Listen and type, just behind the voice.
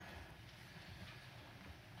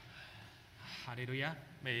Hallelujah.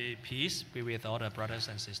 May peace be with all the brothers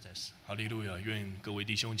and sisters. 哈利路亚，愿各位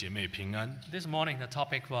弟兄姐妹平安。This morning, the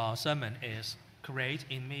topic for our sermon is Create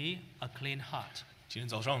in me a clean heart. 今天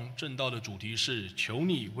早上正道的主题是求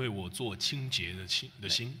你为我做清洁的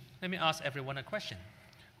心。Let me ask everyone a question.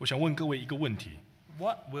 我想问各位一个问题：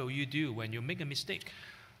 What will you do when you make a mistake?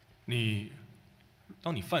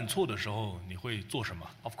 当你犯错的时候，你会做什么？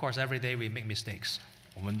 Of course, every day we make mistakes.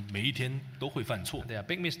 我们每一天都会犯错， There are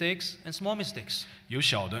big mistakes and small mistakes. 有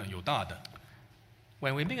小的，有大的。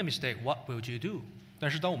 When we make a mistake, what will you do? 但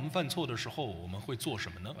是当我们犯错的时候，我们会做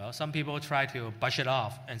什么呢？ Well, some people try to brush it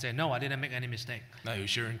off and say, no, I didn't make any mistake. 那有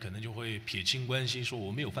些人可能就会撇清关系，说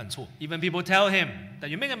我没有犯错。 Even people tell him that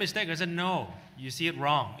you make a mistake. I said, no, you see it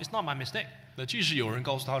wrong. It's not my mistake. 那即使有人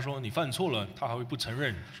告诉他说你犯错了，他还会不承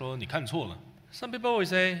认，说你看错了。 Some people will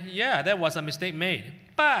say, yeah, that was a mistake made.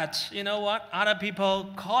 But you know what? Other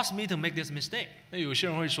people caused me to make this mistake. 那有些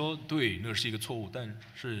人会说，对，那是一个错误，但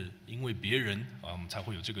是因为别人我们才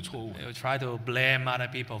会有这个错误。 They will try to blame other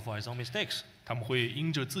people for his own mistakes. 他们会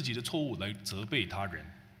因着自己的错误来责备他人。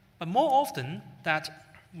 But more often, that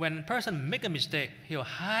when a person make a mistake, he will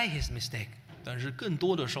hide his mistake. 但是更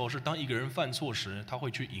多的时候是当一个人犯错时，他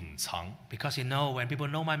会去隐藏， Because he know when people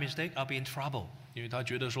know my mistake, I'll be in trouble. 因为他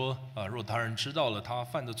觉得说，若他人知道了他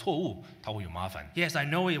犯的错误，他会有麻烦。 Yes, I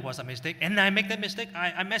know it was a mistake, and I make that mistake,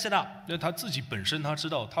 I mess it up. 那他自己本身他知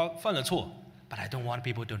道他犯了错， But I don't want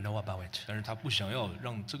people to know about it. 但是他不想要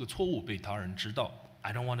让这个错误被他人知道，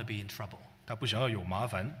 I don't want to be in trouble. 他不想要有麻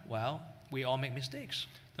烦。 Well, we all make mistakes.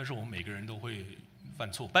 但是我们每个人都会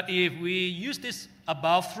犯错。 But if we use this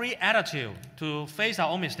above three attitude to face our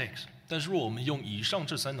own mistakes, 但是如果我们用以上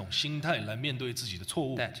这三种心态来面对自己的错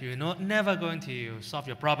误， that you're never going to solve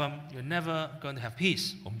your problem, you're never going to have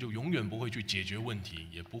peace. 我们就永远不会去解决问题，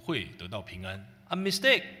也不会得到平安。 A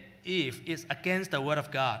mistake, if it's against the word of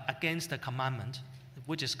God, against the commandment,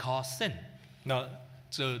 which is called sin. 那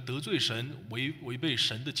这得罪神、违背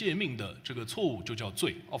神的诫命的这个错误，就叫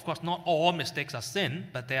罪。 Of course, not all mistakes are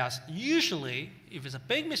sin, but there are usually, if it's a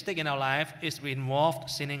big mistake in our life, it's involved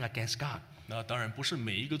sinning against God. 那当然不是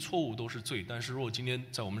每一个错误都是罪，但是如果今天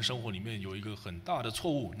在我们生活里面有一个很大的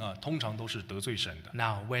错误，那通常都是得罪神的。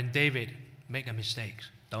 Now, when David made a mistake,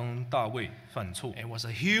 当大卫犯错， it was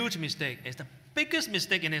a huge mistake. It's the biggest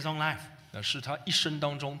mistake in his own life. 那是他一生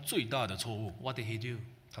当中最大的错误。 What did he do?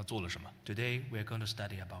 他做了什么？ Today, we're going to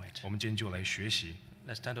study about it. 我们今天就来学习。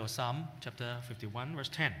 Let's turn to Psalm chapter 51, verse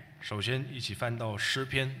 10. 首先，一起翻到诗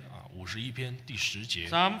篇51篇第10节。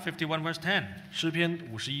 Psalm 51, verse 10. 诗篇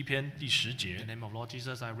51篇第10 In 节 the。name of Lord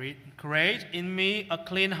Jesus, I read, Create in me a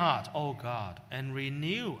clean heart, O God, and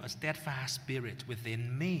renew a steadfast spirit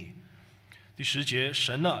within me. 第10节，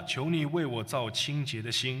神啊，求你为我造清洁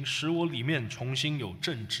的心，使我里面重新有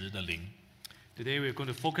正直的灵。 Today we're going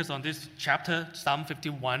to focus on this chapter, Psalm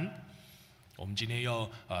 51, 我们今天要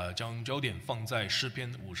将焦点放在诗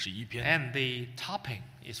篇51篇。 and the topic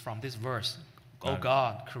is from this verse. O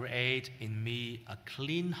God, create in me a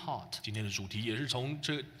clean heart. 今天的主题也是从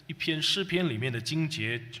这一篇诗篇里面的经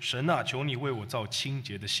节，神啊，求你为我造清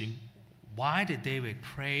洁的心。 Why did David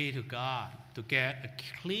pray to God to get a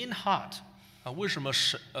clean heart? 为什么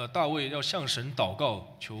大卫要向神祷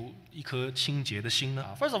告，求一颗清洁的心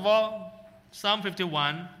呢？ First of all, Psalm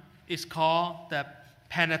 51 is called the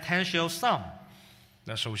penitential psalm.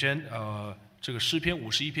 那首先，这个诗篇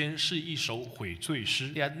51篇是一首悔罪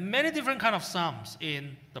诗。 There are many different kind of psalms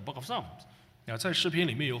in the book of Psalms. 那在诗篇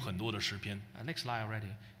里面有很多的诗篇。 Next slide already.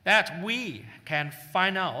 That we can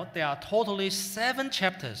find out there are totally 7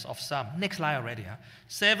 chapters of Psalm. Next slide already.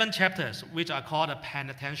 7 chapters which are called the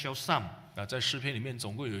penitential psalm. 那在诗篇里面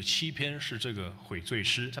总共有7篇是这个悔罪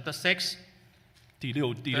诗。 Chapter 6, 第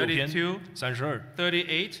六篇32 32、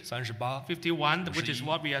 38, 38、 51, which is 51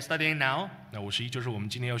 what we are studying now. 那51就是我们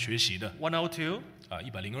今天要学习的102,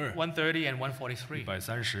 102、 130, and 143.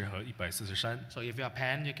 130和143。So if you have a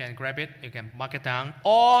pen, you can grab it, you can mark it down.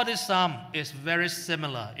 All this psalm is very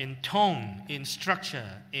similar in tone, in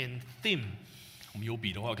structure, in theme. 我们有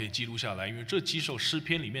笔的话可以记录下来，因为这几首诗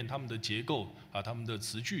篇里面，他们的结构他们的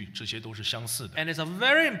词句这些都是相似的， And it's a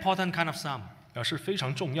very important kind of psalm. 是非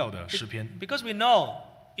常重要的诗篇。 Because we know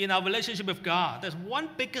in our relationship with God, there's one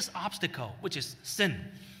biggest obstacle, which is sin.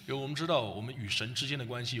 因为我们知道，我们与神之间的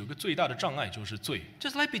关系有一个最大的障碍就是罪。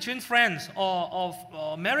 Just like between friends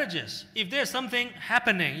or marriages, if there's something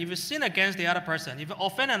happening, if you sin against the other person, if you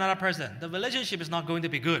offend another person, the relationship is not going to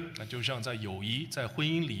be good. 那就像在友谊、在婚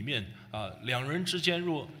姻里面两人之间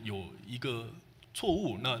若有一个错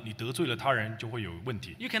误，那你得罪了他人就会有问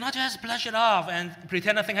题。 You cannot just brush it off and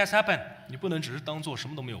pretend nothing has happened. 你不能只是当做什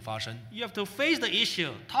么都没有发生， You have to face the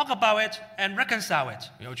issue, talk about it, and reconcile it.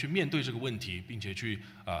 你要去面对这个问题，并且去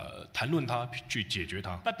谈论它，去解决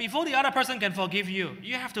它。 But before the other person can forgive you,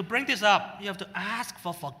 you have to bring this up. You have to ask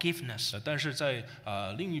for forgiveness. 但是在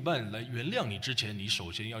另一半来原谅你之前，你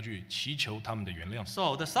首先要去祈求他们的原谅。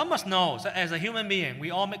 So the psalmist knows that as a human being, we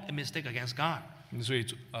all make a mistake against God. 所以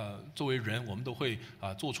作为人，我们都会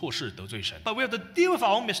做错事得罪神。 But we have to deal with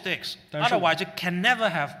our own mistakes. Otherwise, you can never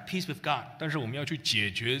have peace with God. 但是我们要去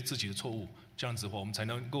解决自己的错误，这样子的话，我们才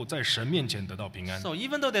能够在神面前得到平安。 So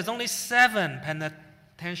even though there's only 7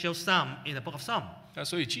 penitential psalms in the book of Psalms, 那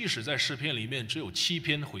所以即使在诗篇里面只有7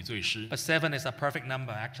篇悔罪诗， but 7 is a perfect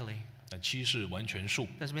number actually. 那7是完全数。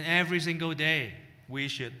 That means every single day we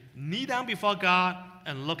should kneel down before God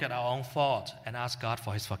and look at our own fault and ask God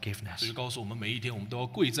for His 所 forgiveness. 以告诉我们，每一天我们都要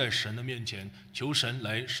跪在神的面前，求神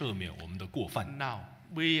来赦免我们的过犯。 Now,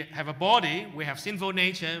 we have a body, we have sinful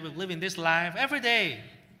nature, we live in this life. Every day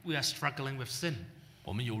we are struggling with sin.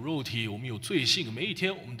 我们有肉体，我们有罪性，每一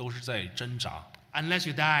天我们都是在挣扎。 Unless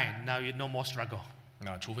you die, now you no more struggle.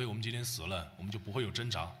 那除非我们今天死了，我们就不会有挣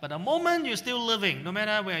扎。 But the moment you're still living, no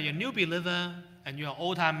matter whether you're a new believer and you're an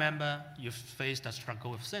old-time member, you face the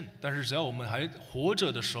struggle with sin. 但是只要我们还活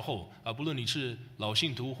着的时候不论你是老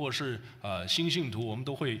信徒或是新信徒，我们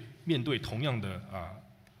都会面对同样的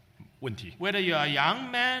问题。 Whether you're a young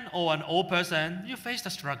man or an old person, you face the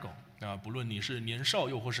struggle. 不论你是年少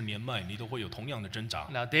又或是年迈，你都会有同样的挣扎。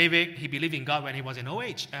 Now, David, he believed in God when he was in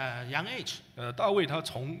young age. 大卫他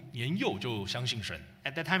从年幼就相信神，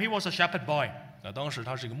 At that time, he was a shepherd boy. 当时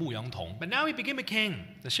他是一个牧羊童， But now he became a king.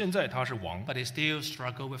 那现在他是王， But he still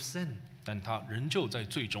struggled with sin. 但他仍旧在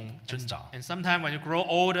最终挣扎。 And sometimes when you grow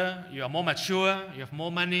older, you are more mature, you have more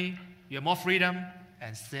money, you have more freedom,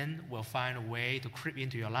 and sin will find a way to creep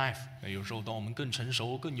into your life. 有时候当我们更成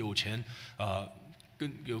熟、更有钱，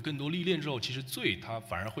有更多历练之后，其实罪它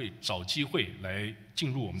反而会找机会来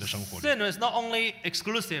进入我们的生活里。 Sin is not only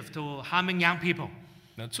exclusive to harming young people,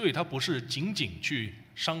 那罪它不是仅仅去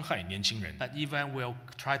伤害年轻人， but even will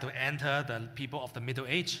try to enter the people of the middle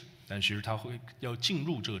age 但其实它会要进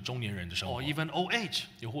入这个中年人的生 or 活， even old age.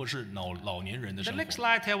 又或是老年人的 The 生 next 活。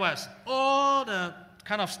 slide tells us all the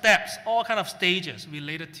kind of steps, all kind of stages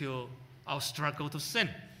related to our struggle to sin.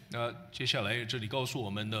 那接下来这里告诉我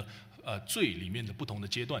们的罪里面的不同的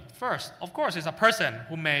阶段。 First, of course, is a person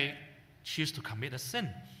who may choose to commit a sin.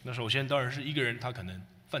 那首先当然是一个人他可能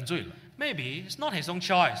犯罪了， Maybe it's not his own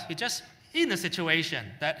choice. He just in a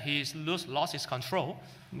situation that he's lost his control.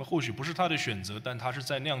 那么或许不是他的选择，但他是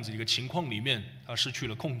在那样子一个情况里面，他失去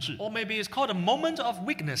了控制， Or maybe it's called a moment of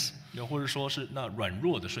weakness. 又或者说是那软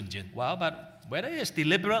弱的瞬间。 Well, but whether it's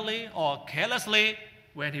deliberately or carelessly,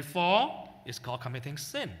 when he fall, it's called committing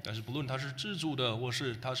sin. 但是不论他是自主的，或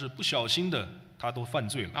是他是不小心的，他都犯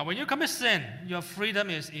罪了。 Now, when you commit sin, your freedom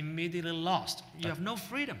is immediately lost. You have no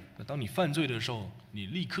freedom 那当你犯罪的时候，你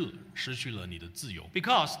立刻失去了你的自由，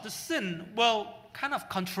 because the sin will kind of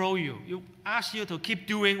control you. You ask you to keep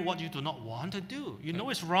doing what you do not want to do. You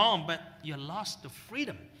know it's wrong, but you lost the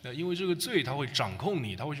freedom. 那因为这个罪，它会掌控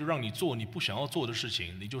你，它会去让你做你不想要做的事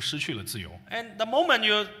情，你就失去了自由。 And the moment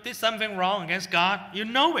you did something wrong against God, you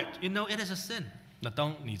know it. You know it is a sin. 那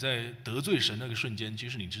当你在得罪神那个瞬间，其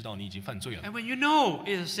实你知道你已经犯罪了。 And when you know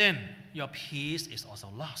it is sin, your peace is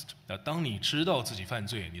also lost. 那当你知道自己犯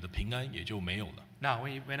罪，你的平安也就没有了。 Now,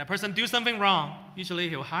 when a person do something wrong, usually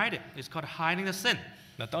he'll hide it. It's called hiding the sin.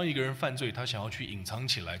 那当一个人犯罪，他想要去隐藏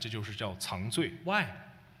起来，这就是叫藏罪。 Why?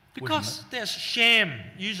 Because there's shame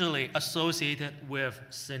usually associated with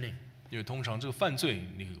sinning. 因为通常这个犯罪，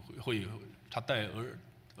你会他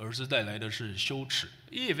儿子带来的是羞耻。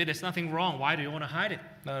 If it is nothing wrong, why do you want to hide it?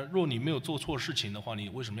 那若你没有做错事情的话，你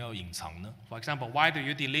为什么要隐藏呢？ For example, why do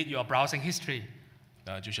you delete your browsing history?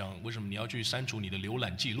 就像为什么你要去删除你的浏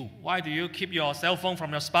览记录？ Why do you keep your cell phone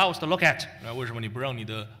from your spouse to look at? 那为什么你不让你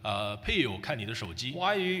的配偶看你的手机？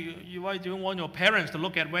 Why do you want your parents to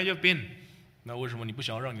look at where you've been? 那为什么你不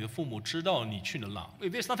想要让你的父母知道你去了哪？ If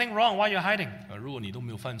there's nothing wrong, why are you hiding? 如果你都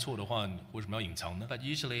没有犯错的话，为什么要隐藏呢？ But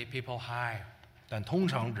usually people hide 但通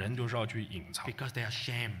常人就是要去隐藏， because they are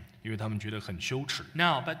ashamed. 因为他们觉得很羞耻。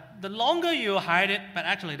 Now, but the longer you hide it, but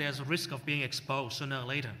actually there's a risk of being exposed sooner or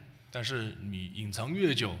later. 但是你隐藏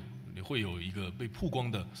越久，你会有一个被曝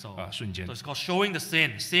光的瞬间 So。it's called showing the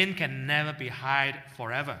sin. Sin can never be hid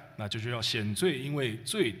forever. 那就是要显罪，因为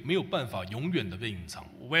罪没有办法永远的被隐藏。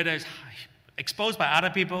 Whether it's exposed by other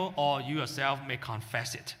people or you yourself may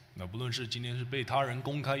confess it. 那不论是今天是被他人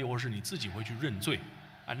公开，又或是你自己会去认罪。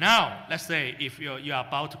 And now, let's say if you are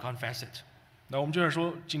about to confess it. 那我们就来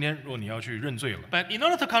说，今天如果你要去认罪了， But in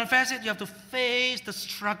order to confess it, you have to face the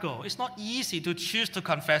struggle. It's not easy to choose to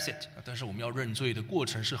confess it. 但是我们要认罪的过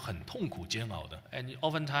程是很痛苦煎熬的。 And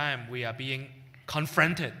oftentimes we are being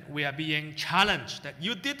confronted, we are being challenged that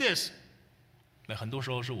you did this. 那很多时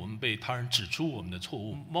候是我们被他人指出我们的错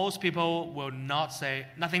误。 Most people will not say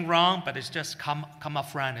nothing wrong, but it's just come up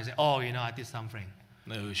front and say, oh, I did something.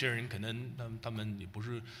 那有些人可能他们也不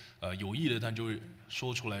是有意的，但就会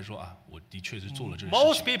说出来说啊，我的确是做了这个事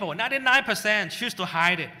Most 情。 people, 99%, choose to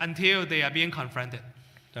hide it until they are being confronted.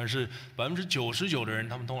 但是99%的人，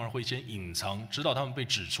他们通常会先隐藏，直到他们被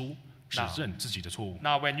指出，指认自己的错误。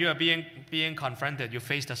 Now, when you are being confronted, you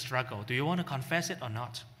face the struggle. Do you want to confess it or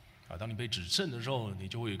not? 当你被指证的时候，你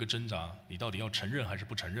就会有一个挣扎，你到底要承认还是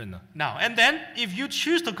不承认呢？ Now, and then, if you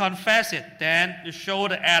choose to confess it, then you show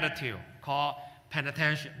the attitude called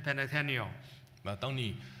penitential. 那当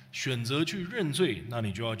你选择去认罪，那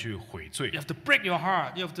你就要去悔罪 You，have to break your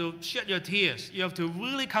heart. You have to shed your tears. You have to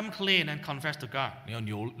really come clean and confess to God. 你要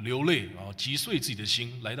流泪，然后击碎自己的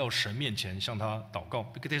心，来到神面前向他祷告，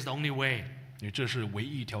 Because it's the only way 因为这是唯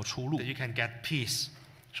一一条出路 that，you can get peace.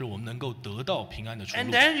 是我们能够得到平安的出 And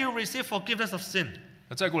路。 then you receive forgiveness of sin.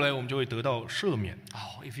 那再过来，我们就会得到赦免。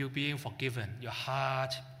 Oh, if you're being forgiven, your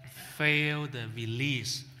heart feel the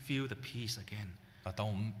release, feel the peace again. 当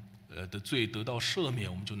我们的罪得到赦免，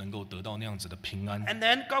我们就能够得到那样子的平安。 And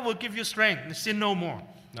then God will give you strength and sin no more.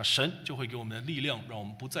 那神就会给我们的力量，让我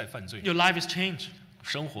们不再犯罪。 Your life is changed.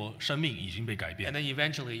 生命已经被改 And 变。 then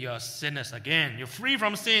eventually you are sinners again. You're free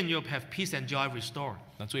from sin. You'll have peace and joy restored.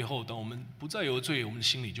 那最后，当我们不再有罪，我们的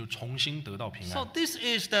心里就重新得到平 So 安。 this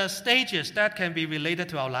is the stages that can be related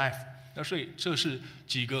to our life. 那所以这是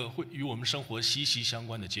几个会与我们生活息息相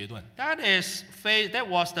关的阶段。 That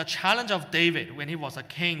was the challenge of David when he was a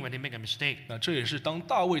king, when he made a mistake. 那这也是当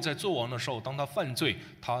大卫在做王的时候，当他犯罪，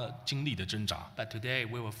他经历的挣扎。 But today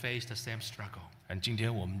we will face the same struggle. 但今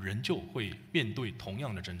天我们仍旧会面对同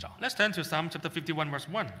样的挣扎。 Let's turn to Psalm chapter 51, verse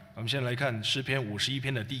 1. 我们先来看诗篇51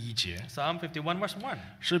篇的第1节。 Psalm 51, verse 1.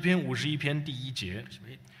 诗篇51篇第1节，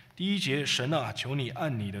第1节，神啊，求你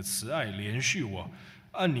按你的慈爱连续我，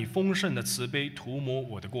按你丰盛的慈悲涂抹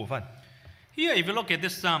我的过犯。 Here, if you look at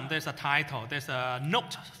this psalm, there's a title, there's a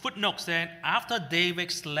footnote saying, after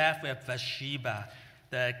David slept with Bathsheba,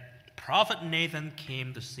 the prophet Nathan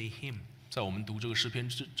came to see him. 在我们读这个诗篇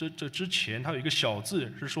这之前，它有一个小字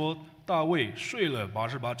是说，大卫睡了拔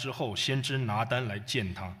示巴之后，先知拿单来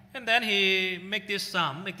见他。 And then he make this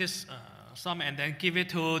psalm, and then give it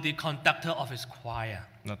to the conductor of his choir.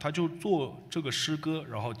 那他就做这个诗歌，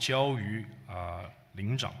然后交于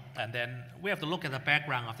灵长。 And then we have to look at the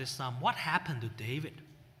background of this psalm. What happened to David?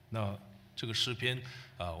 那这个诗篇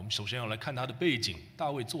我们首先要来看他的背景，大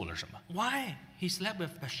卫做了什么？ Why he slept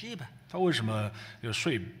with Bathsheba? 他为什么要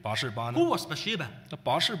睡拔示巴呢 Who？was Bathsheba? 那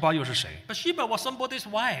拔示巴又是谁？ Bathsheba was somebody's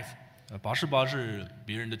wife. 拔示巴是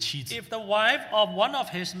别人的妻子， If the wife of one of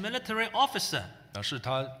his military officer. 那是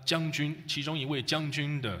他将军其中一位将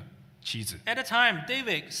军的妻子。 At the time,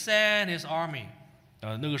 David sent his army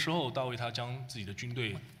那个时候，大卫他将自己的军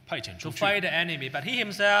队派遣 to 出去， fight the enemy, but he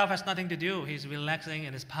himself has nothing to do. He's relaxing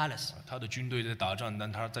in his palace. 他的军队在打仗，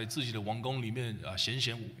但他在自己的王宫里面闲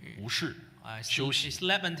闲无事 He 休息。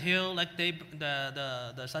 slept until like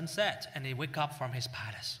the sunset, and he wake up from his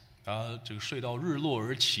palace. 他这个睡到日落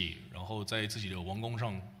而起，然后在自己的王宫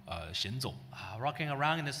上闲走。 Rocking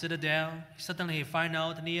around in the citadel, suddenly he find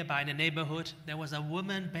out nearby in the neighborhood there was a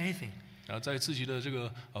woman bathing. 然后在自己的这个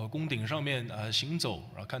宫顶上面行走，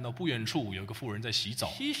然后看到不远处有一个妇人在洗澡。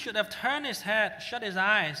 He should have turned his head, shut his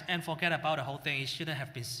eyes, and forget about the whole thing. He shouldn't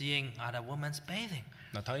have been seeing other women's bathing.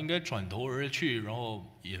 那他应该转头而去，然后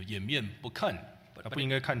掩面不看，他不应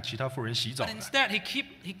该看其他妇人洗澡 But 的。 instead,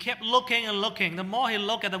 he kept looking and looking. The more he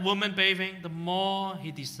looked at the woman bathing, the more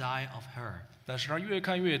he desired of her. 但是他越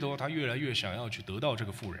看越多，他越来越想要去得到这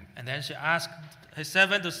个妇人。 And then she asked his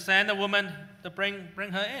servant to send the woman to bring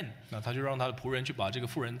her in. 那他就让他的仆人去把这个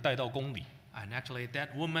妇人带到宫里。 And actually,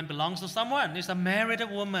 that woman belongs to someone. It's a married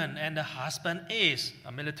woman, and the husband is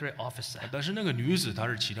a military officer. 但是那个女子她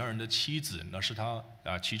是其他人的妻子，那是他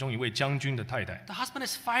其中一位将军的太太。 The husband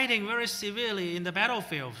is fighting very severely in the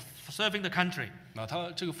battlefield, serving the country. 那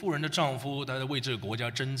她这个妇人的丈夫，他在为这个国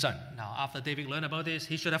家征战。 Now, after David learned about this,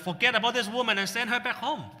 he should have forget about this woman and sent her back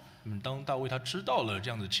home. 当大卫他知道了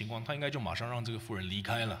这样的情况，他应该就马上让这个妇人离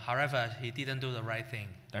开了。 However, he didn't do the right thing.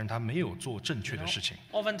 但是他没有做正确的事情。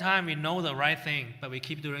 Oftentimes, we know the right thing, but we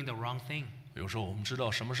keep doing the wrong thing. 有时候我们知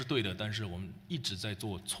道什么是对的，但是我们一直在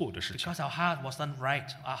做错的事情， Because our heart wasn't right.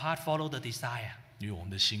 Our heart followed the desire. 因为我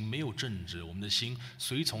们的心没有正直，我们的心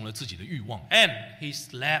随从了自己的欲望。 And he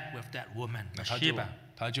slept with that woman, 那他 Bathsheba.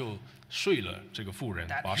 他就睡了这个妇人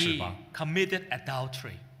that 拔示 he 巴， committed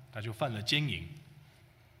adultery. 他就犯了奸淫。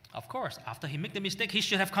 Of course, after he made the mistake, he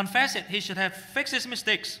should have confessed it. He should have fixed his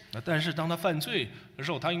mistakes. 但是当他犯罪的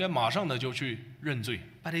时候，他应该马上的就去认罪，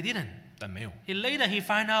 But he didn't. 但没有。 Later, he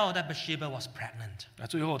found out that Bathsheba was pregnant. 那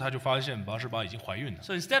最后他就发现拔示巴已经怀孕了。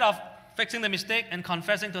 So instead of fixing the mistake and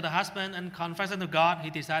confessing to the husband and confessing to God,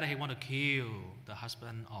 he decided he wanted to kill the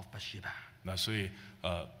husband of Bathsheba. 那所以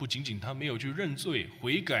不仅仅他没有去认罪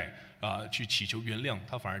悔改去祈求原谅，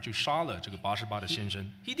他反而去杀了这个拔示巴的先生。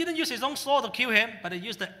 He didn't use his own sword to kill him, but he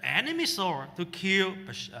used the enemy sword to kill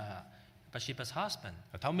Bathsheba's husband.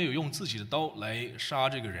 他没有用自己的刀来杀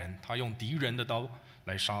这个人，他用敌人的刀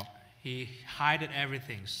来杀。 He hid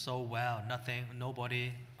everything so well,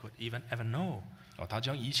 nobody could even ever know. 他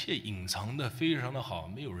将一切隐藏的非常的好，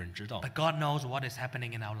没有人知道。 But God knows what is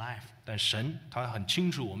happening in our life. 但神他很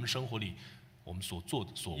清楚我们生活里我们所做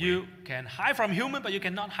的所为。 You can hide from human, but you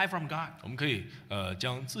cannot hide from God. 我们可以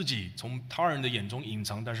将自己从他人的眼中隐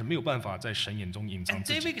藏，但是没有办法在神眼中隐藏 And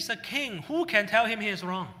自己。 David is a king. Who can tell him he is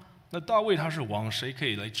wrong? 那大卫他是王，谁可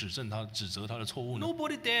以来指责他的错误呢？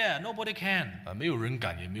 Nobody dare, nobody can. 没有人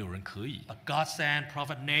敢，也没有人可以。 But God sent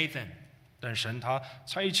Prophet Nathan. 但神他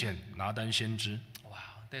差遣拿单先知， Wow,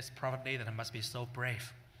 this Prophet Nathan must be so brave.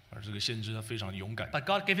 而这个先知他非常勇敢。 But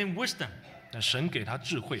God gave him wisdom. 但神给他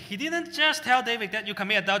智慧， He didn't just tell David that you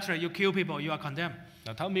commit adultery, you kill people, you are condemned.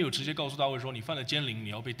 那他没有直接告诉大卫说你犯了奸淫，你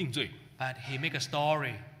要被定罪。 But he made a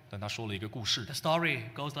story. 但他说了一个故事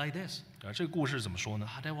The，story goes like this. 这个故事怎么说呢？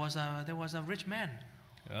 There was a rich man.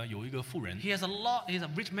 有一个富人， He's a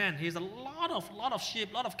rich man. He has a lot of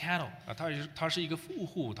sheep, lot of cattle. 他是一个富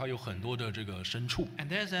户，他有很多的这个牲畜。 And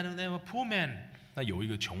there were poor men, 那有一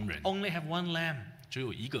个穷人， only have one lamb. 只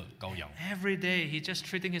有一个羔羊。 Every day he's just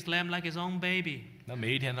treating his lamb like his own baby. 那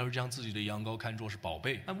每一天他是将自己的羊羔看作是宝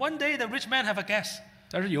贝。 And one day the rich man have a guest.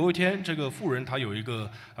 但是有一天，这个富人他有一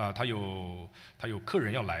个他有客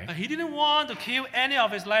人要来， But he didn't want to kill any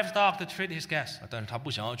of his livestock to treat his guests. 但是他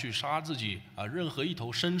不想要去杀自己任何一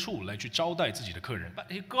头牲畜来去招待自己的客人。 But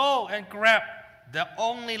he go and grab the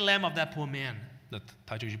only lamb of that poor man 那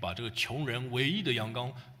他就去把这个穷人唯一的羊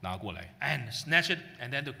羔拿过来， and snatch it and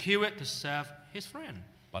then to kill it to serve his friend.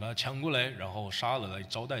 把它抢过来，然后杀了来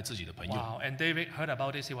招待自己的朋友。 Wow, and David heard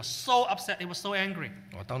about this. He was so upset. He was so angry.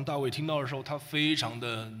 当大卫听到的时候，他非常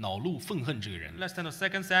的恼怒愤恨这个人。 Let's turn to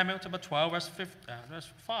 2 Samuel chapter 12, verse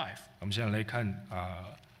 5. 我们现在来看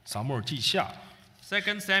撒母耳记下， 2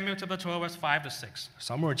 Samuel chapter 12, verse 5 to 6.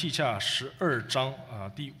 撒母耳记下12章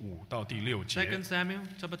第5到第6 2 节。 Samuel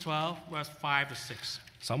chapter 12, verse 5 to 6.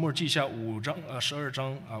 撒母耳记下12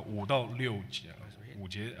章5到6节，5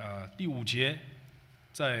节第5节，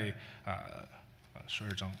在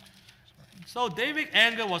12章。 So David's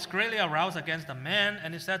anger was greatly aroused against the man,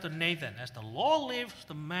 and he said to Nathan, "As the Lord lives,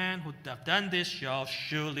 the man who have done this shall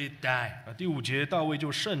surely die." 第5节，大卫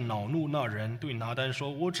就甚恼怒那人，对拿单说：“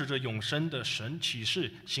我指着永生的神起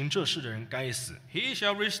誓，行这事的人该死。 He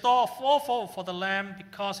shall restore fourfold for the lamb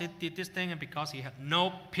because he did this thing and because he had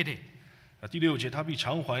no pity. 第6节，他必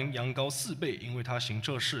偿还羊羔4倍，因为他行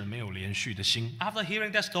这事没有连续的心。 After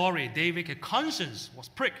hearing that story, David's conscience was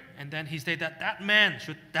pricked, and then he said that man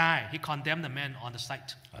should die. He condemned the man on the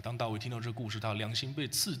sight. 当大卫听到这个故事，他良心被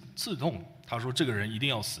刺痛，他说：“这个人一定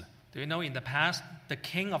要死。” Do you know in the past, the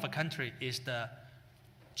king of a country is the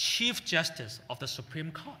chief justice of the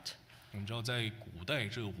Supreme Court. 我们知道，在古代，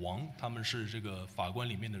这个王他们是这个法官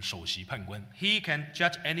里面的首席判官， He can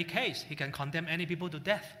judge any case. He can condemn any people to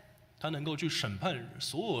death. 他能够去审判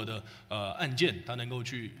所有的案件，他能够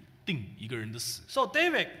去定一个人的死。 So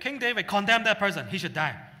King David condemned that person. He should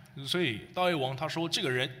die. 所以大卫王他说，这个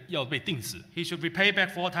人要被定死， He should repay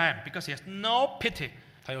back 4 times because he has no pity.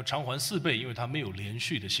 他要偿还4倍，因为他没有连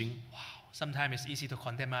续的心。 Sometimes it's easy to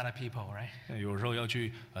condemn other people, right? 有时候要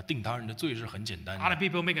去定他人的罪是很简单的。 Other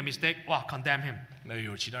people make a mistake, wow, condemn him. 那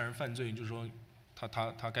有其他人犯罪，就说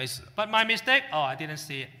他该死。 But my mistake, oh, I didn't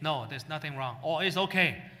see it. No, there's nothing wrong. Oh, it's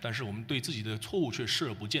okay. 但是我们对自己的错误却视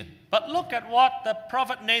而不见。 But look at what the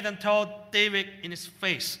prophet Nathan told David in his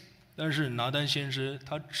face. 但是拿单先知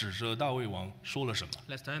他指着大卫王说了什么？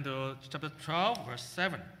 Let's turn to chapter 12, verse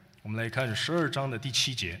 7. 我们来看12章的第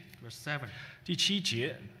7节。 Verse 7. 第7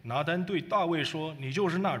节，拿单对大卫说：“你就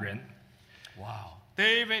是那人。” Wow.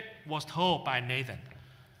 David was told by Nathan,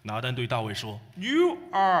 拿单对大卫说 "You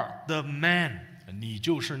are the man." 你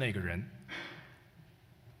就是那个人。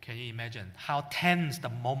 Can you imagine how tense the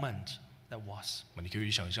moment that was? 你可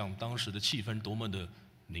以想象当时的气氛多么的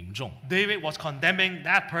凝重。 David was condemning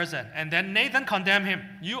that person, and then Nathan condemned him.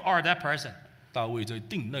 You are that person. 大卫在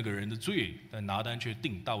定那个人的罪，但拿单却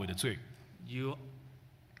定大卫的罪。 You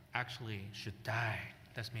actually should die.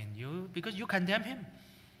 That means you because you condemn him.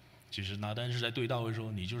 其实拿单是在对大卫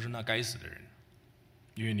说：“你就是那该死的人，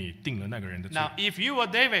因为你定了那个人的罪。” Now, if you were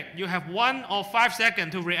David, you have 1 or 5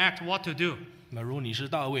 seconds to react. What to do? 那如果你是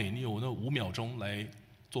大卫，你有那5秒钟来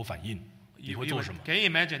做反应，你会做什么？ Can you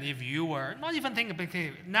imagine if you were not even think about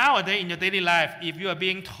it nowadays in your daily life? If you are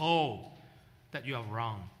being told that you are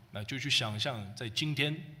wrong, 那就去想象，在今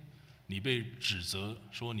天你被指责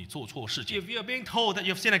说你做错事情， if you are being told that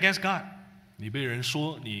you've sinned against God, 你被人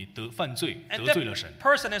说你犯罪 and 得罪了神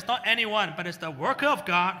that，person is not anyone, but it's the worker of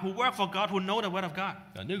God who work for God, who know the word of God.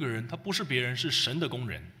 那个人他不是别人，是神的工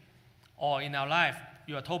人。 Or in our life,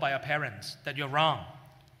 you are told by your parents that you're wrong.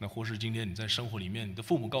 那或是今天你在生活里面，你的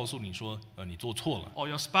父母告诉你说，你做错了， Or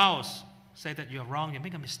your spouse say that you're wrong, you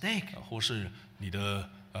make a mistake. 或是你的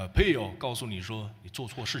配偶告诉你说你做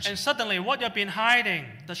错事情 And，suddenly what you've been hiding,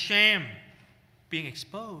 the shame being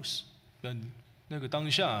exposed. 那个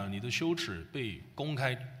当下你的羞耻被公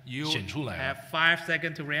开 You 显出来了 have 5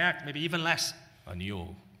 seconds to react, maybe even less. 你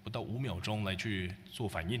有不到5秒钟来去做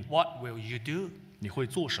反应， What will you do? 你会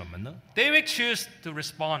做什么呢？ David chose to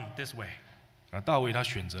respond this way. 大卫他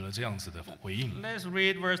选择了这样子的回应。 Let's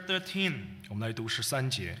read verse 13. 我们来读13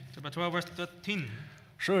节， Chapter 12, verse 13.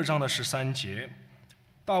 12章的13节，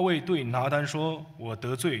大卫对拿单说：“我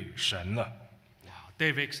得罪神了。” Wow.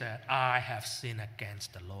 David said, I have sinned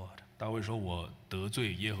against the Lord. 大卫说：“我得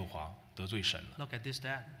罪耶和华，得罪神了。 Look at this,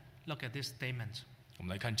 Dad. Look at this statement. ”我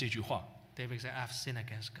们来看这句话， David said, I've sinned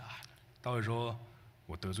against God. 大卫说：“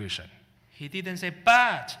我得罪神。” He didn't say,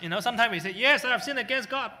 but, sometimes we say, yes, I've sinned against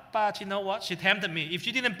God, but you know what? She tempted me. If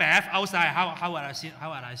she didn't bath outside, how would I see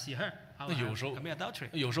her? How would I 有时候 commit adultery?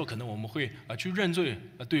 有时候可能我们会去认罪，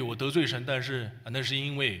对我得罪神，但是那是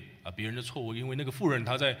因为别人的错误，因为那个妇人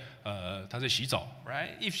她在洗澡，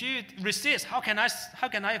 Right? If she resists, how can I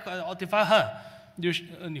defy her? 就是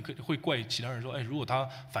你会怪其他人说，如果她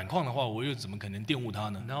反抗的话，我又怎么可能玷污她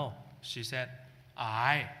呢？ No, she said,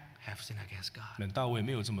 I have sinned against God. 那大卫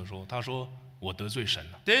没有这么说，他说我得罪神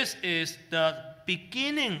了。 This is the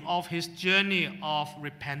beginning of his journey of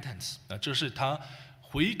repentance. 那这是他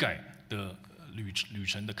悔改的旅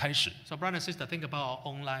程的开始。 So, brother and sister, think about our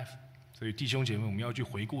own life. 所以弟兄姐妹，我们要去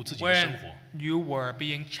回顾自己的生 When 活。 you were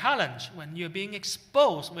being challenged, when you're being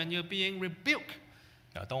exposed, when you're being rebuked,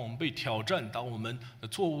 当我们被挑战，当我们的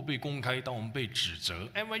错误被公开，当我们被指责，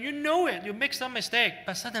 and when you know it, you make some mistake,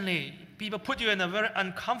 but suddenly people put you in a very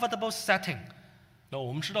uncomfortable setting. 那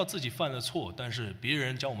我们知道自己犯了错，但是别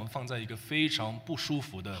人将我们放在一个非常不舒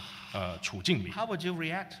服的处境里， How would you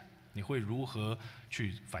react? 你会如何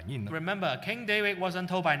去反应呢？ Remember, King David wasn't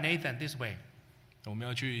told by Nathan this way. 我们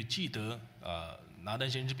要去记得，拿单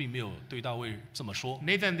先知并没有对大卫这么说。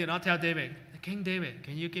 Nathan did not tell David, King David,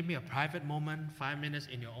 can you give me a private moment, 5 minutes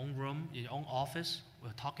in your own room, in your own office?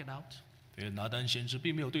 We'll talk it out. 对，拿单先知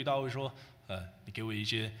并没有对大卫说，你给我一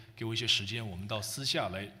些时间，我们到私下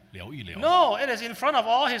来聊一聊。 No, it is in front of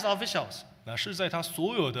all his officials, 那是在他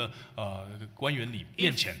所有的官员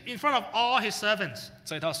面前， in front of all his servants.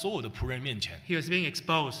 在他所有的仆人面前， He was being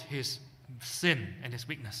exposed his sin and his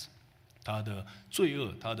weakness. 他的罪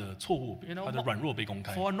恶、他的错误、 You know, 他的软弱被公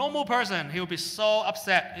开。 For a normal person, he would be so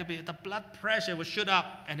upset. The blood pressure would shoot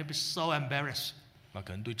up, and he'd be so embarrassed. 那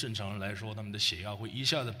可能对正常人来说，他们的血压会一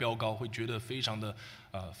下子飙高，会觉得非常的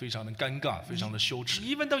尴尬，非常的羞耻。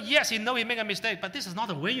 Even though, yes, he know he made a mistake, but this is not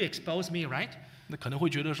the way you expose me, right? 那可能会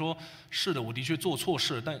觉得说，是的，我的确做错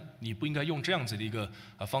事，但你不应该用这样子的一个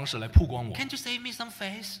方式来曝光我。 Can't you save me some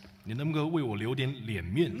face? 你能不能为我留点脸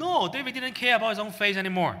面？ No, David didn't care about his own face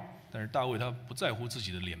anymore. 但是大卫他不在乎自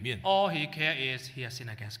己的脸面， All he cared is he has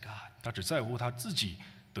sinned against God. 他只在乎他自己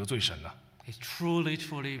得罪神了。 He truly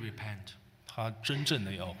repent. 他真正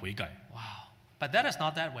的要悔改。 Wow. But that is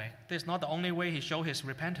not that way. That's not the only way he showed his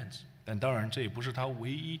repentance. 但当然，这也不是他唯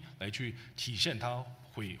一来去体现他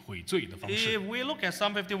悔罪的方式。 If we look at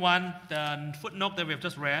Psalm 51, the footnote that we've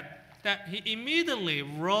just read, that he immediately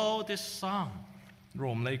wrote this song. 如果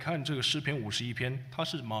我们来看这个诗篇51篇，他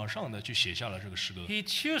是马上的去写下了这个诗歌。 He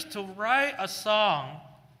chose to write a song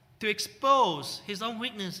to expose his own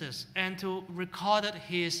weaknesses and to record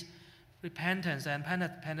his repentance and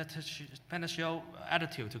penitential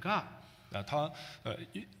attitude to God. 他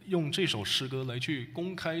用这首诗歌来去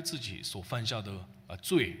公开自己所犯下的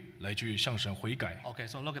罪，来去向神悔改。 Okay,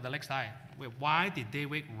 so look at the next slide. Why did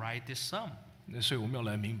David write this psalm? 所以我们要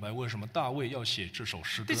来明白为什么大卫要写这首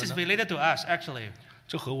诗歌 This is 呢？ related to us, actually.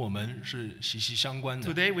 这和我们是息息相关的。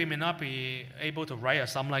 Today we may not be able to write a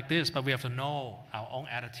psalm like this, but we have to know our own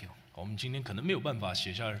attitude. 我们今天可能没有办法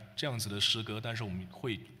写下这样子的诗歌，但是我们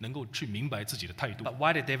会能够去明白自己的态度。 But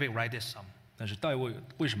why did David write this psalm? 但是大卫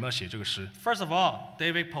为什么要写这个诗？ First of all,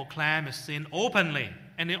 David proclaimed his sin openly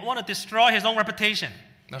and he want to destroy his own reputation.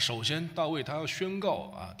 那首先，大卫他要宣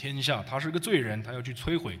告天下他是个罪人，他要去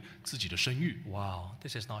摧毁自己的声誉， Wow,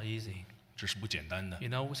 this is not easy. 这是不简单的。 You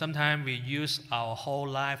know, sometimes we use our whole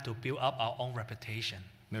life to build up our own reputation.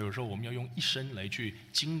 那有时候我们要用一生来去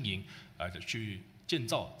经营去建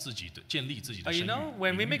立自己的 But 声 you 誉。 know,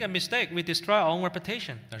 when we make a mistake, we destroy our own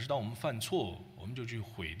reputation. 但是当我们犯错，我们就去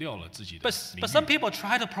毁掉了自己的 But 名 some 誉。 people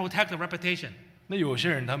try to protect the reputation. 那有些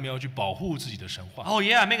人他们要去保护自己的神话， Oh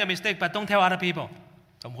yeah, I make a mistake, but don't tell other people.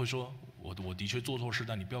 他们会说我的确做错事，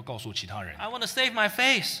但你不要告诉其他人。 I want to save my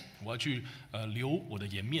face. 我要去留我的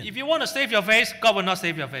颜面。 If you want to save your face, God will not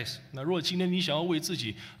save your face. 那如果今天你想要为自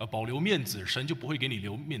己保留面子，神就不会给你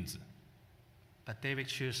留面子。 But David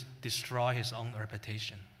chose destroy his own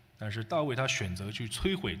reputation. 但是大卫他选择去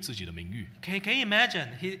摧毁自己的名誉。 Can you imagine?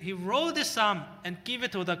 He wrote this psalm and give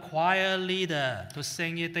it to the choir leader to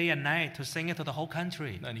sing it day and night, to sing it to the whole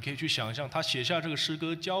country. 那你可以去想象，他写下这个诗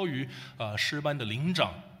歌，交于诗班的领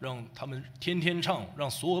长，让他们天天唱，让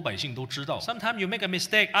所有百姓都知道。 Sometimes you make a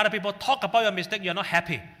mistake, other people talk about your mistake, you're not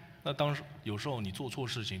happy. 那有时候你做错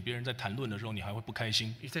事情，别人在谈论的时候，你还会不开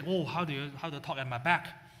心。 You say, oh, how to talk at my back?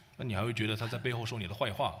 那你还会觉得他在背后说你的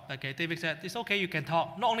坏话。 Okay, David said, it's okay, you can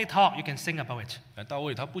talk. Not only talk, you can sing about it. 大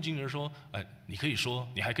卫他不仅是说，你可以说，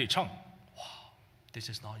你还可以唱，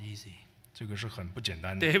 This is not easy. 这个是很不简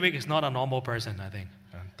单的。 David is not a normal person, I think.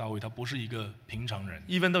 大卫他不是一个平常人。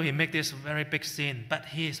 Even though he made this very big sin, but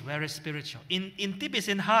he is very spiritual. In deep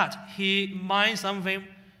in heart, he minds something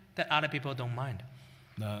that other people don't mind.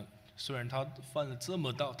 那虽然他犯了这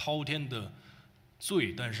么大滔天的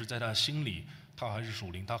罪，但是在他心里，他还是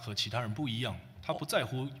属灵，他和其他人不一样，他不在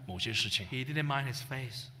乎某些事情， He didn't mind his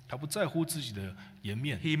face. 他不在乎自己的颜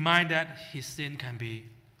面， He minded that his sin can be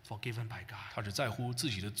forgiven by God. 他只在乎自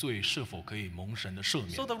己的罪是否可以蒙神的赦免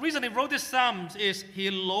So。the reason he wrote this psalms is he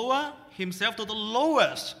lowered himself to the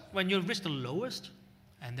lowest. When you reach the lowest,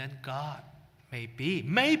 and then God may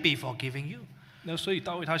be forgiving you. 那所以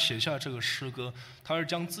大卫他写下这个诗歌，他是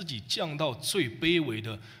将自己降到最卑微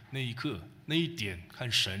的那一刻、那一点，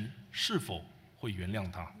看神是否会原谅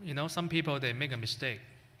他。 You know, some people they make a mistake.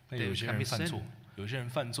 那 They 有些 commit 人犯 sin. 错，有些人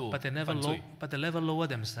犯错 But they never 犯罪， lower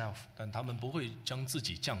themselves. 但他们不会将自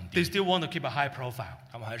己降 They 低， still want to keep a high profile.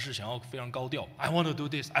 他们还是想要非常高调， I want to do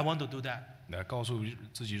this. I want to do that. 来告诉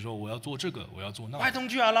自己说我要做这个，我要做那 Why 个。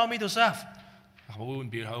 don't you allow me to serve? 还会问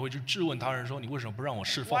别人，还会去质问他人说你为什么不让我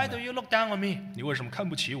释放 Why do 呢？ you look down on me? 你为什么看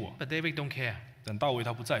不起我？ But David don't care. 但大卫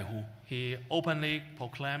他不在乎， He openly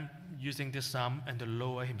proclaimed using this psalm and to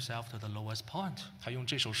lower himself to the lowest point. 他用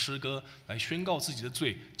这首诗歌来宣告自己的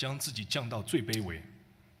罪，将自己降到最卑微。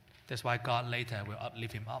 That's why God later will lift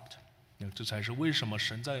him up. 那这才是为什么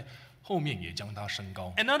神在后面也将他升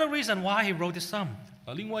高。 Another reason why he wrote this psalm,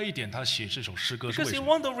 另外一点，他写这首诗歌是 because 为 he 什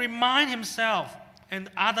么？ want to remind himself and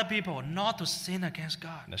other people not to sin against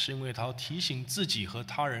God. 那是因为他要提醒自己和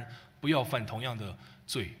他人不要犯同样的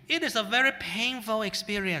罪， It is a very painful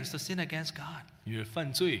experience to sin against God. 因为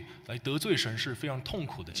犯罪来得罪神是非常痛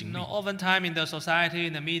苦的 You 经历 know,。oftentimes in the society,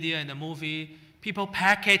 in the media, in the movie, people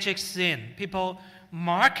package sin. People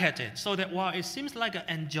market it so that, wow, it seems like an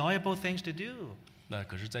enjoyable thing to do. 那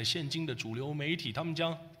可是，在现今的主流媒体，他们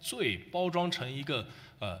将罪包装成一个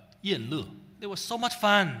宴乐， There was so much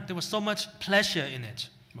fun. There was so much pleasure in it.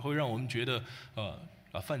 会让我们觉得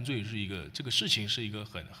犯罪是一个这个事情是一个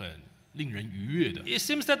很令人愉悦的。 It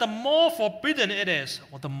seems that the more forbidden it is,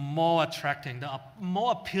 or the more attracting, the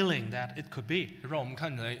more appealing that it could be. 让我们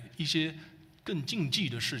看来一些更禁忌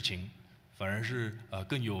的事情，反而是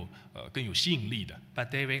更有吸引力的。 But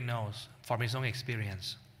David knows from his own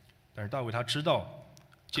experience, 但是大卫他知道，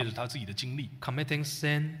借着他自己的经历， committing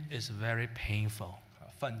sin is very painful.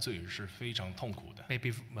 犯罪是非常痛苦的。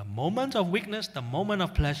 Maybe a moment of weakness, the moment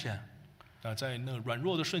of pleasure. 那在那软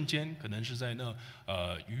弱的瞬间，可能是在那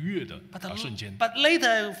愉悦的瞬间， But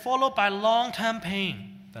later, followed by long-term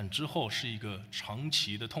pain. 但之后是一个长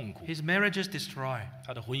期的痛苦。 His marriage is destroyed,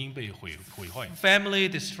 他的婚姻被毁坏， family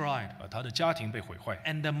destroyed. 他的家庭被毁坏。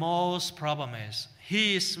 And the most problem is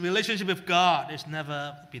his relationship with God is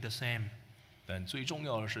never be the same. 但最重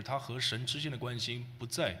要的是，他和神之间的关系不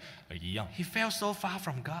再一样。 He felt so far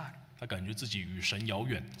from God, 他感觉自己与神遥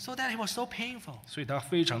远， so that it was so painful. 所以他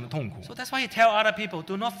非常的痛苦。 So that's why he tell other people,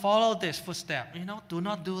 do not follow this footstep. Do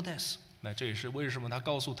not do this. 那这也是为什么他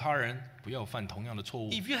告诉他人不要犯同样的错误。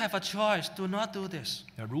 If you have a choice, do not do this.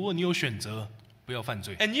 那如果你有选择，不要犯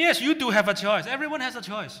罪。 And yes, you do have a choice. Everyone has a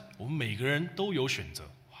choice. 我们每个人都有选择。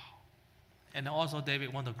 And also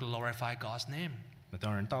David want to glorify God's name. 那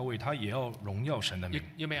当然，大卫他也要荣耀神的 You, 名。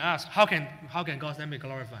 you may ask, how can God's name be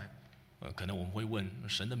glorified? 可能我们会问，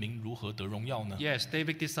神的名如何得荣耀呢？ Yes,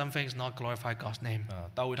 David did some things not glorify God's name,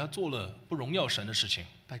 大卫他做了不荣耀神的事情，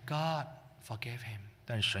 but God forgave him.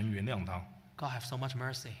 但神原谅他， God have so much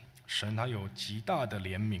mercy. 神他有极大的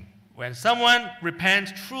怜悯。 When someone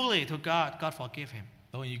repents truly to God, God forgive him.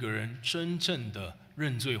 当一个人真正的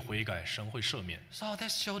认罪悔改，神会赦免。 So that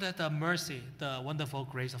show that the mercy, the wonderful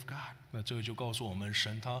grace of God. 那这个就告诉我们，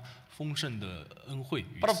神他丰盛的恩惠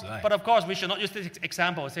与 But 慈爱 of course, we should not use this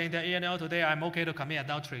example saying that, today I'm okay to commit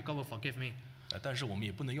adultery. God will forgive me. 但是我们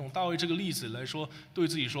也不能用大卫这个例子来说，对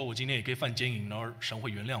自己说我今天也可以犯奸淫，然后神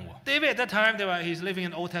会原谅我。 David at that time, he's living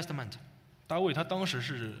in the Old Testament. 大卫他当时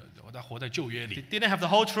是他活在旧约 He 里， didn't have the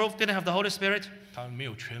whole truth, didn't have the Holy Spirit. 他没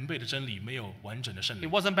有全备的真理，没有完整的圣 He 灵，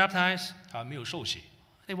 wasn't baptized. 他没有受洗，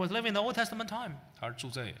 He was living in the Old Testament time.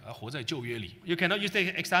 他活在旧约里。 You cannot use the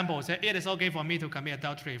example say it is okay for me to commit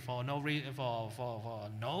adultery for no reason, for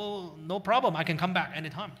no problem. I can come back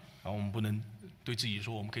anytime. 然后我们不能对自己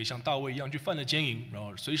说，我们可以像大卫一样去犯了奸淫，然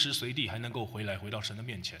后随时随地还能够回到神的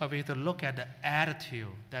面前。 But we have to look at the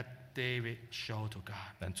attitude that David showed to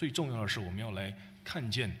God. 但最重要的是，我们要来看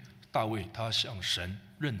见大卫他向神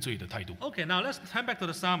认罪的态度。 Okay, now let's turn back to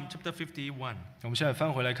the Psalm chapter 51, 我们现在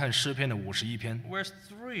翻回来看诗篇的51篇 verse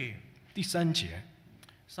 3. 第3节，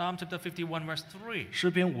 Psalm chapter 51, verse 3. 诗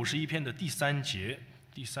篇51篇的第3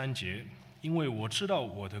节，因为我知道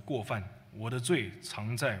我的过犯，我的罪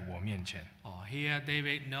藏在我面前。 Oh, here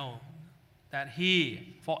David know that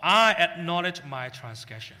for I acknowledge my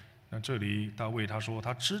transgression, 那这里大卫他说，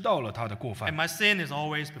他知道了他的过 and 犯， my sin is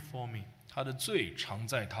always before me. 他的罪藏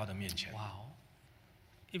在他的面前。 Wow.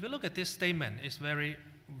 If you look at this statement, it's very,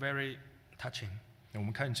 very touching. 那我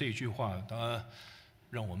们看这一句话，它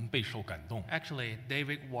让我们备受感动。 Actually,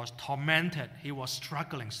 David was tormented. He was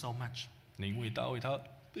struggling so much. 那因为大卫他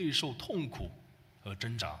备受痛苦和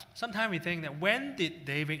挣扎。 Sometimes we think that when did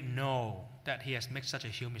David know that he has made such a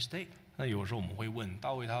huge mistake? 那有时候我们会问，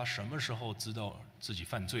大卫他什么时候知道自己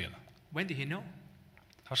犯罪了？ When did he know?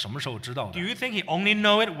 他什么时候知道 Do 的？ you think he only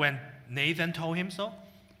know it when Nathan told him so?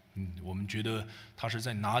 我们觉得他是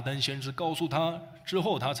在拿单先知告诉他之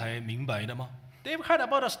后，他才明白的吗？ David heard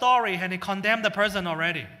about the story and he condemned the person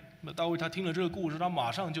already. 那大卫他听了这个故事，他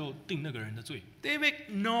马上就定那个人的罪。 David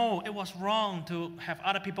know it was wrong to have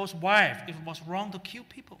other people's wife. It was wrong to kill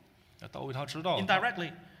people 那大卫他知道，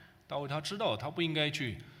 indirectly. 大卫他知道，他不应该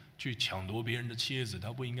去抢夺别人的妻子，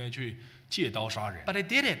他不应该去借刀杀人， But he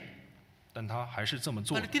did it. 但他还是这么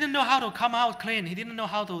做 But he didn't know how to come out clean. He didn't know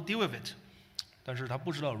how to deal with it. 但是他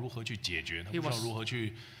不知道如何去解决，他 He 不知道 was- 如何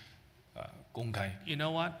去公开。 You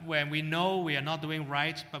know what? When we know we are not doing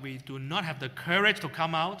right, but we do not have the courage to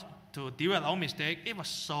come out to deal with our mistake, it was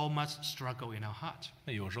so much struggle in our heart.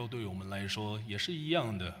 那有时候对于我们来说也是一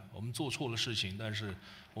样的，我们做错了事情，但是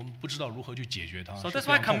我们不知道如何去解决它。 So 是 that's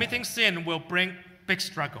非 why 常痛苦 committing sin will bring big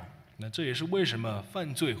struggle. 那这也是为什么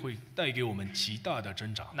犯罪会带给我们极大的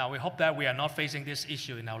挣扎。 Now we hope that we are not facing this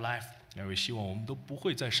issue in our life. 那也希望我们都不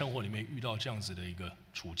会在生活里面遇到这样子的一个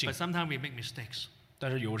处境 But，sometimes we make mistakes. 但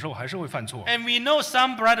是有时候还是会犯错。 And we know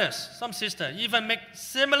some brothers, some sisters even make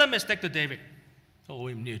similar mistake to David. 我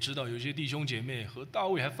们也知道有些弟兄姐妹和大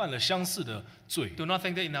卫还犯了相似的罪。 Do not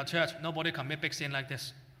think that in our church nobody commit big sin like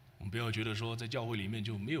this. 我们不要觉得说在教会里面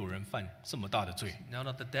就没有人犯这么大的罪， No,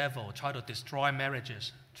 not the devil try to destroy marriages,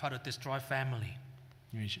 try to destroy family.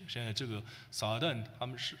 因为现在这个撒旦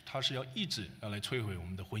他是要一直要来摧毁我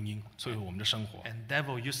们的婚姻，摧毁我们的生活。 And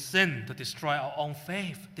devil use sin to destroy our own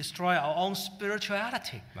faith, destroy our own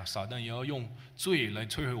spirituality. 那撒旦也要用罪来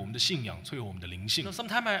摧毁我们的信仰，摧毁我们的灵性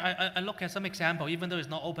Sometimes I look at some example, even though it's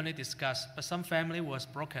not openly discussed, but some family was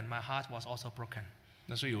broken, my heart was also broken.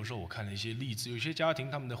 那所以有时候我看了一些例子，有些家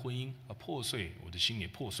庭他们的婚姻破碎，我的心也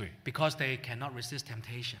破碎， Because they cannot resist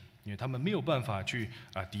temptation. 因为他们没有办法去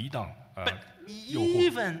抵挡诱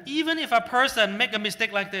惑。 Even if a person make a mistake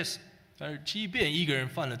like this, 但是即便一个人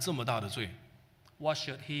犯了这么大的罪， what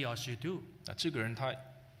should he or she do? 那这个人他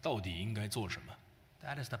到底应该做什么？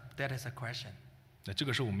 That is the question. 那这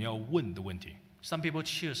个是我们要问的问题。 Some people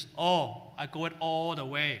choose, oh, I go it all the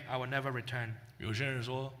way, I will never return. 有些人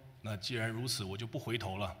说，那既然如此，我就不回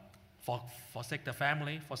头了， Forsake the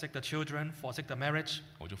family, forsake the children, forsake the marriage.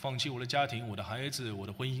 我就放弃我的家庭、我的孩子、我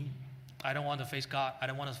的婚姻。 I don't want to face God. I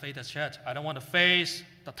don't want to face the church. I don't want to face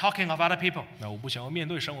the talking of other people. 那我不想要面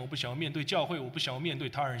对神，我不想要面对教会，我不想要面对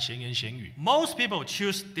他人闲言闲语。 Most people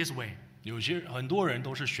choose this way 很多人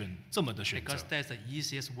都是选这么的选择 because，that's the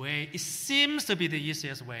easiest way. It seems to be the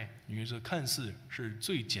easiest way. 因为这看似是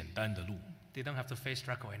最简单的路， They don't have to face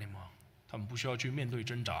struggle anymore. 他们不需要去面对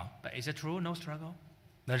挣扎。 But is it true? No struggle?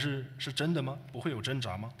 但是是真的吗？不会有挣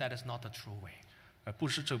扎吗？ That is not the true way.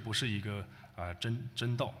 这不是一个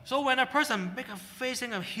真道。So when a person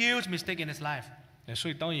facing a huge mistake in his life, 所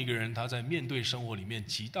以当一个人他在面对生活里面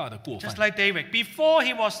极大的过犯 just，like David, before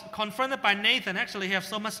he was confronted by Nathan, actually he had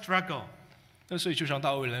so much struggle. 那所以就像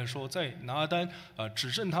大卫来说，在拿单指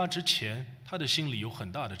证他之前，他的心里有很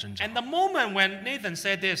大的挣扎。 And the moment when Nathan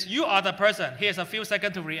said this, you are the person, he has a few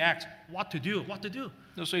seconds to react. What to do? What to do?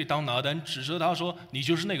 那所以当拿单指责他说你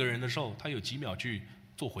就是那个人的时候，他有几秒去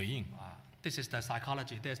做回应。This is the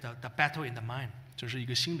psychology. There's the battle in the mind. 这是一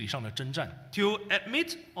个心理上的征战， To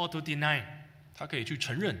admit or to deny. 他可以去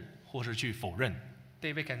承认，或是去否认。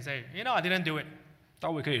 David can say, I didn't do it. 大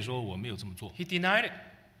卫可以说我没有这么做， He denied it.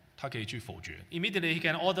 他可以去否决， Immediately he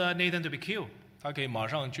can order Nathan to be killed. 他可以马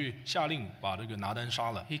上去下令把这个拿单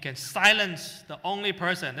杀了， He can silence the only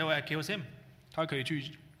person that will accuse him. 他可以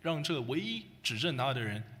去让这唯一指证他的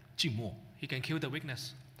人静默， He can kill the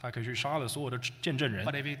witness. 他可以去杀了所有的见证人。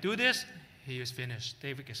 But if he do this, he is finished.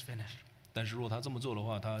 David is finished. 但是如果他这么做的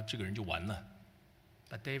话，他这个人就完了。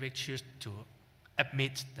 But David chose to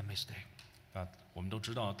admit the mistake. 我们都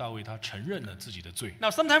知道大卫他承认了自己的罪。 Now,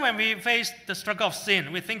 sometimes when we face the struggle of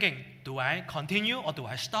sin, we're thinking, do I continue or do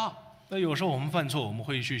I stop? 那有时候我们犯错，我们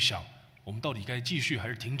会去想，我们到底该继续还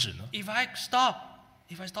是停止呢？ If I stop,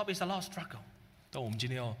 it's a lot of struggle. 但我们今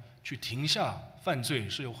天要去停下犯罪，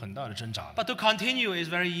是有很大的挣扎的。 But to continue is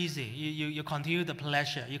very easy. You continue the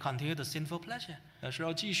pleasure. You continue the sinful pleasure. 但是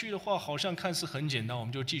要继续的话，好像看似很简单，我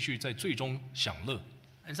们就继续在罪中享乐。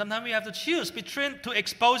 And sometimes we have to choose between to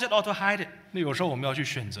expose it or to hide it. 那有时候我们要去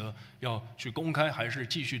选择，要去公开还是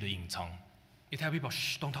继续的隐藏。 You tell people,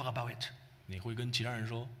 shh, don't talk about it. 你会跟其他人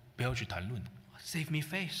说，不要去谈论， Save me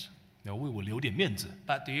face. 你要为我留点面子。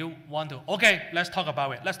 But do you want to, okay, let's talk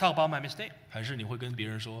about it. Let's talk about my mistake. 还是你会跟别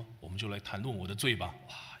人说，我们就来谈论我的罪吧。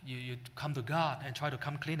 You come to God and try to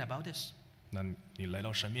come clean about this. 那你来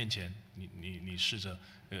到神面前，你试着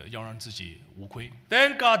要让自己无愧。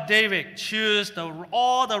 Then God, David, choose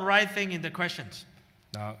all the right thing in the questions.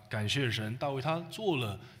 那感谢神，大卫他做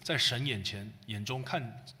了在神眼中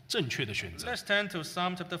看正确的选择。 Let's turn to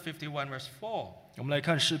Psalm chapter 51, verse 4. 我们来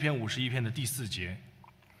看诗篇51篇的第4节。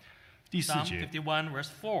第4 Psalm 节， 51, verse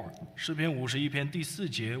 4. 诗篇51篇第4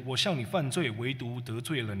节，我向你犯罪，唯独得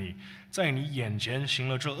罪了你，在你眼前行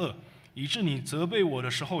了这恶，以致你责备我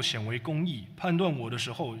的时候显为公义，判断我的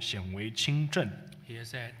时候显为清正。 He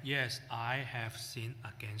said, yes, I have sinned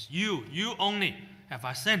against you. You only have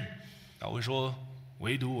I sinned. 大卫说，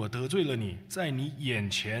唯独我得罪了你，在你眼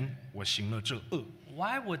前我行了这恶。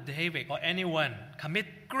 Why would David or anyone commit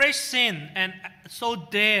great sin and so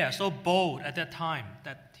dare, so bold at that time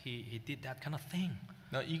that he did that kind of thing?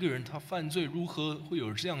 那一个人他犯罪，如何会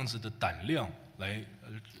有这样子的胆量来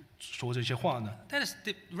说这些话呢？ That is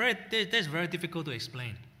very difficult to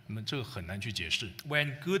explain. 那么这个很难去解释。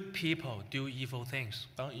 When good people do evil things,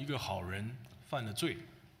 当一个好人犯了罪，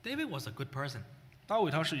 David was a good person. 大卫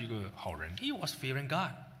他是一个好人， He was fearing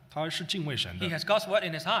God. 他是敬畏神 He 的， has God's word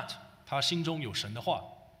in his heart. 他心中有神的话，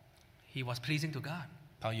 He was pleasing to God.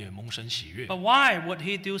 他也蒙神喜悦。 But why would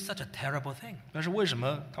he do such a terrible thing? 但是为什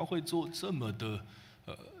么他会做这么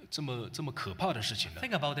可怕的事情呢？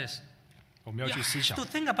 Think about this. 我们要 You 去思 have 想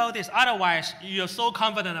to。think about this. Otherwise, you're so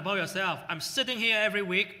confident about yourself. I'm sitting here every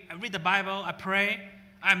week. I read the Bible. I pray.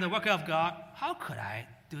 I'm the worker of God. How could I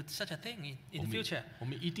do such a thing in the future? 我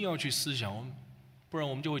们一定要去思想，不然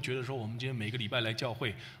我们就会觉得说，我们今天每个礼拜来教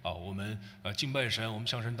会啊，我们敬拜神，我们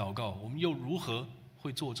向神祷告，我们又如何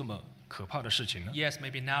会做这么可怕的事情呢？ Yes,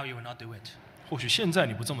 maybe now you will not do it. 或许现在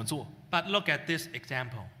你不这么做， But look at this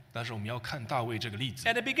example. 但是我们要看大卫这个例子。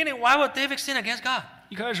 At the beginning, why would David sin against God?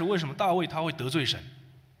 一开始为什么大卫他会得罪神？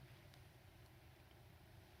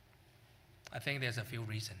 I think there's a few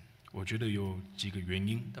reasons. 我觉得有几个原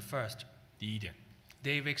因。 The first, 第一点，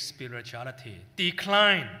 David's spirituality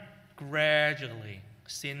declined gradually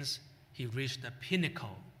since he reached the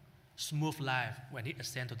pinnacle, smooth life when he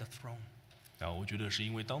ascended to the throne. 我觉得是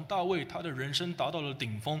因为当大卫他的人生达到了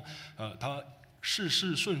顶峰，他事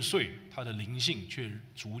事顺遂，他的灵性却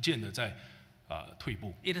逐渐的在退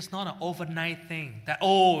步。 It is not an overnight thing that,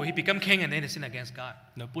 he became king and then he sinned against God.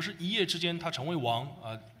 那不是一夜之间他成为王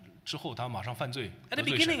之后他马上犯罪 At 得 the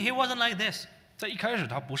罪 beginning, 神。 he wasn't like this. 在一开始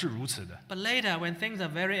他不是如此的， But later, when things are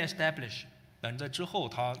very established, 但在之后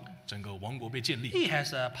他整个王国被建立， he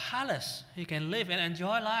has a palace. He can live and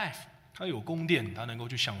enjoy life. 他有宫殿，他能够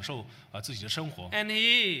去享受自己的生活。 And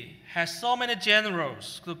he has so many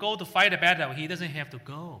generals to go to fight a battle. He doesn't have to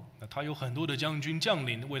go. 那他有很多的将军将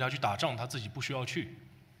领为他去打仗，他自己不需要去。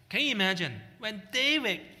 Can you imagine when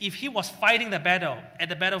David, if he was fighting the battle at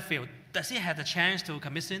the battlefield, does he have the chance to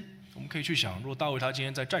commit sin? 我们可以去想，如果大卫他今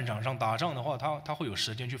天在战场上打仗的话，他会有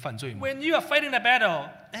时间去犯罪吗？ When you are fighting the battle,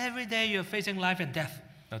 every day you are facing life and death.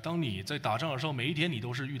 那当你在打仗的时候，每一天你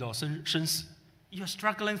都是遇到生死， You are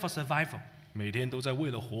struggling for survival. 每天都在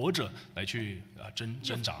为了活着来去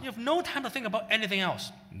挣扎， You have no time to think about anything else.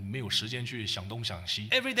 没有时间去想东想西。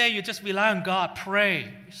 Every day you just rely on God,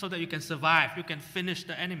 pray so that you can survive, you can finish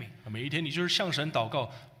the enemy. 每一天你就是向神祷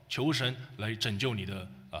告，求神来拯救你的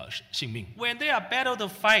性命。 When there are battle to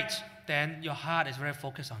fight, then your heart is very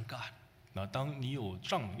focused on God. 那当你有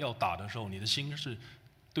仗要打的时候，你的心是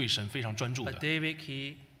对神非常专注 But 的。 David,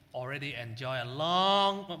 he already enjoyed a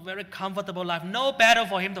long, very comfortable life. No battle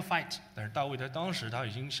for him to fight. 但是大卫在当时他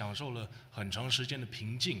已经享受了很长时间的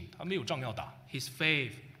平静，他没有仗要打。 His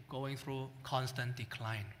faith going through constant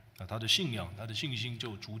decline. 那他的信仰、他的信心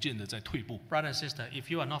就逐渐的在退步。 Brother and sister, if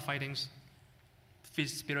you are not fighting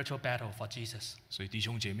spiritual battle for Jesus, 所以弟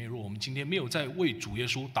兄姐妹，如果我们今天没有在为主耶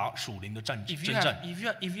稣打属灵的征 if 战，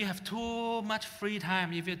 you have too much free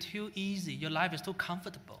time, if you're too easy, your life is too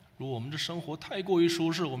comfortable. 如果我们的生活太过于舒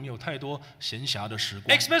适，我们有太多闲暇的时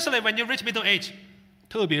光， Especially when you reach middle age.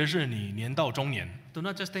 特别是你年到中年， Do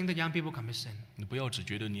not just think that young people commit sin. 你不要只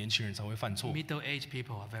觉得年轻人才会犯错， Middle age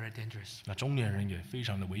people are very dangerous. 那中年人也非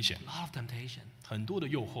常的危险， A lot of temptation. 很多的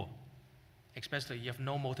诱惑 Especially you have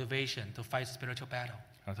no motivation to fight spiritual battle.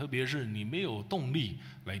 啊，特别是你没有动力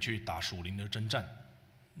来去打属灵的征战，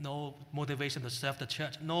 No motivation to serve the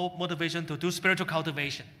church. No motivation to do spiritual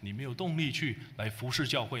cultivation. 你没有动力去来服侍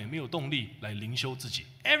教会，没有动力来灵修自己，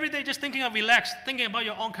 Every day just thinking of relax, thinking about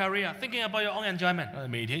your own career, thinking about your own enjoyment.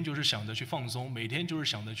 每天就是想着去放松，每天就是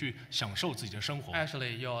想着去享受自己的生活。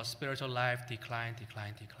 Actually, your spiritual life decline.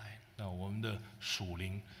 那我们的属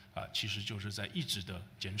灵其实就是在一直的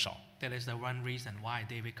减少。 That is the one reason why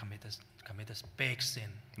David committed this big sin.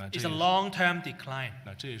 那这 It's a 也是 long-term decline.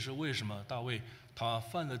 那这也是为什么大卫他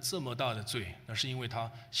犯了这么大的罪，那是因为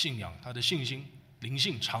他信仰、他的信心、灵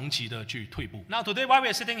性长期的去退步。 Now today, while we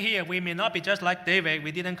are sitting here, we may not be just like David.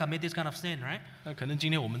 We didn't commit this kind of sin, right? 那可能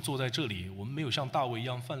今天我们坐在这里，我们没有像大卫一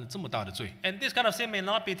样犯了这么大的罪。 And this kind of sin may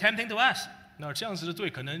not be tempting to us. 那这样子的罪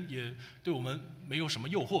可能也对我们没有什么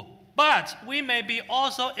诱惑， But we may be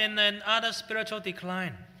also in another spiritual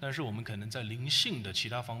decline. 但是我们可能在灵性的其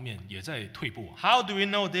他方面也在退步。 How do we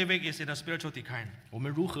know David is in a spiritual decline? 我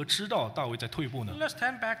们如何知道大卫在退步呢？ Let's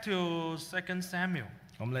turn back to 2 Samuel,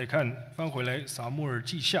 我们来看，翻回来撒母耳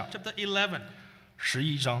记下 chapter 11.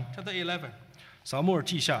 11章， Chapter 11, 撒母耳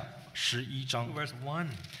记下11章 verse 1.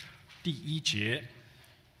 第一节，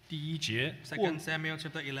过2 Samuel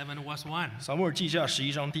chapter 11, verse 1. 撒母耳记下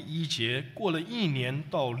11章第一节，过了1年，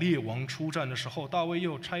到列王出战的时候，大卫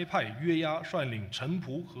又差派约押率领臣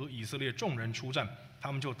仆和以色列众人出战，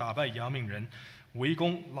他们就打败亚悯人，围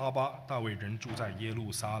攻拉巴。大卫人住在耶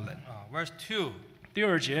路撒冷。 Verse 2. 第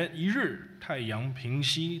二节，一日太阳平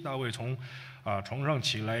西，大卫从床上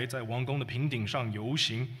起来，在王宫的平顶上游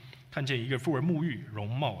行，看见一个妇人沐浴，容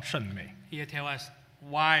貌甚美。 Here tell us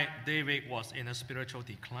why David was in a spiritual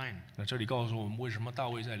decline. 那这里告诉我们，为什么大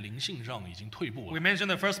卫在灵性上已经退步 We 了。 mentioned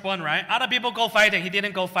the first one, right? Other people go fighting, he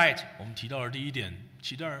didn't go fight. 我们提到了第一点，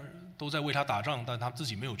其他人都在为他打仗，但他自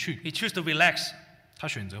己没有去， He chose to relax. 他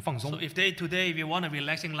选择放 So 松。 today, if you want a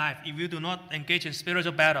relaxing life, if you do not engage in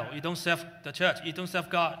spiritual battle, you don't serve the church, you don't serve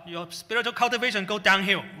God, your spiritual cultivation go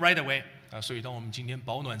downhill right away. 所以当我们今天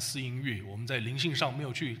饱暖思淫欲，我们在灵性上没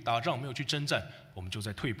有去打仗，没有去征战，我们就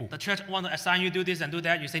在退步。 The church want to assign you do this and do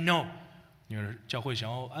that, you say no. 因为教会想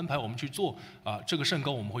要安排我们去做这个圣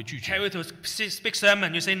工，我们会拒 Tell 绝。 you to speak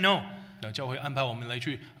sermon, you say no. 那教会安排我们来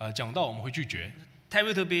去讲道，我们会拒绝。 Tell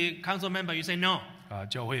you to be council member, you say no.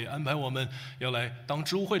 教会安排我们要来当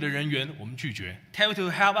支务会的人员，我们拒绝。 Tell you to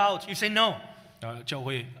help out, you say no. 教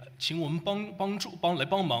会请我们帮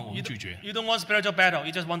忙，我们拒绝。 You don't want spiritual battle,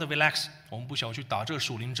 you just want to relax. 我们不想要去打这个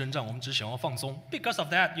属灵征战，我们只想要放松。 Because of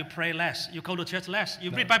that, you pray less, you go to church less, you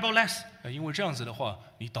read Bible less. 因为这样子的话，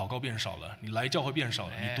你祷告变少了，你来教会变少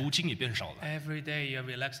了，你读经也变少了。 Every day you're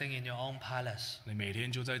relaxing in your own palace. 你每天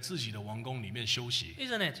就在自己的王宫里面休息，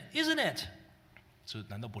 Isn't it? Isn't it? 这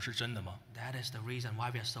难道不是真的吗？ That is the reason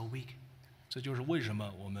why we are so weak. 这就是为什么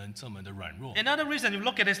我们这么的软弱。 Another reason, you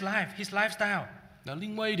look at his life, his lifestyle. 那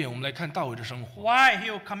另外一点，我们来看大卫的生活， Why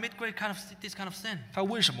he will commit this kind of sin? 他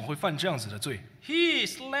为什么会犯这样子的罪？ He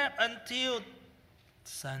slept until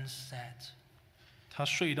sunset. 他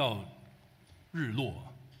睡到日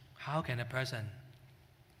落。 How can a person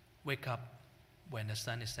wake up when the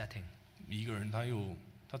sun is setting? 一个人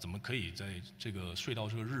他怎么可以在这个睡到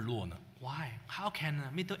这个日落呢？ Why? How can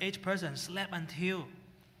a middle-aged person sleep until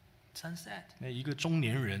sunset? 那一个中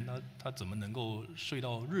年人，他怎么能够睡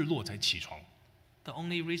到日落才起床？ The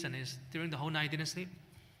only reason is during the whole night he didn't sleep.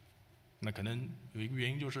 那可能有一个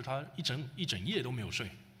原因就是他一整夜都没有睡，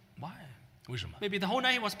 Why? 为什么？ Maybe the whole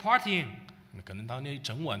night he was partying. 可能他那一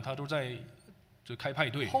整晚他都在就开派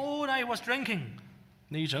对， Whole night he was drinking.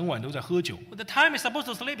 那一整晚都在喝酒。 The time he's supposed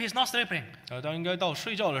to sleep, he's not sleeping. 他应该到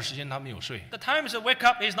睡觉的时间他没有睡， The time he should wake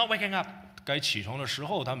up, he's not waking up. 该起床的时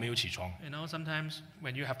候他没有起床。 You know, sometimes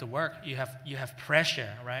when you have to work, you have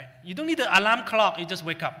pressure, right? You don't need the alarm clock, you just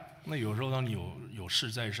wake up. 那有时候当你有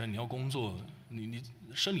事在身，你要工作，你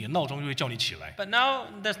生理的闹钟就会叫你起来。 But now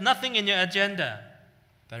there's nothing in your agenda.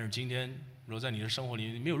 但是今天如果在你的生活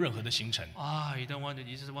里没有任何的行程， You don't want to,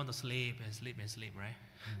 you just want to sleep and sleep and sleep, right?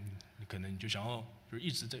 你可能就想要就是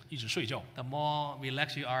一直睡觉。 The more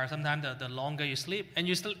relaxed you are, sometimes the longer you sleep. And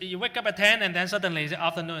you wake up at 10 and then suddenly it's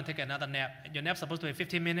afternoon and take another nap. Your nap's supposed to be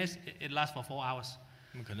 15 minutes, it lasts for 4 hours.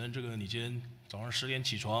 那么可能这个你今天早上10点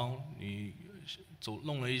起床，你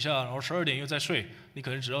弄了一下，然后12点又再睡，你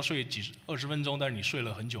可能只要睡20分钟，但是你睡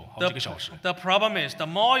了很久，好几个小时。 The problem is, the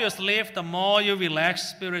more you sleep, the more you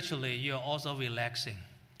relax spiritually, you're also relaxing.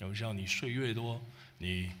 有像你睡越多，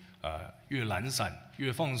你越懒散，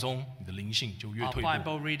越放松，你的灵性就越 Our 退步。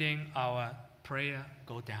 Bible reading, our prayer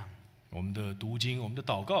go down. 我们的读经、我们的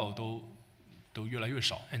祷告都越来越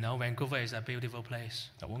少。 You know, Vancouver is a beautiful place.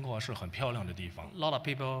 温哥华是很漂亮的地方， A lot of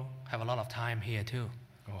people have a lot of time here too.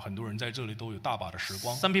 很多人在这里都有大把的时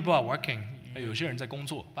光。 Some people are working, 有些人在工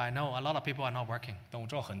作， but I know a lot of people are not working. 但我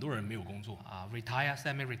知道很多人没有工作， Retire,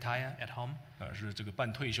 semi-retire at home. 是这个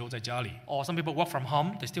半退休在家里， Or some people work from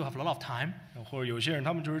home, they still have a lot of time. 或者有些人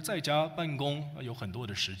他们就是在家办公，有很多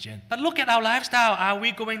的时间。 But look at our lifestyle. Are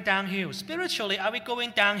we going downhill? Spiritually, are we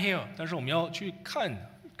going downhill? 但是我们要去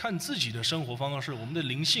看自己的生活方式，我们的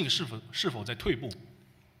灵性是否在退步。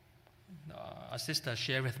 A sister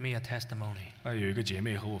shared with me a testimony. 有一个姐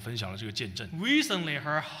妹和我分享了这个见证。 Recently,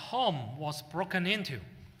 her home was broken into.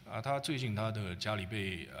 她最近她的家里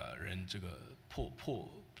被人这个强迫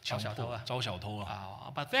招小偷啊。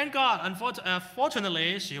 But thank God,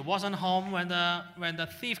 unfortunately, she wasn't home when the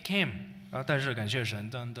thief came. 但是感谢神，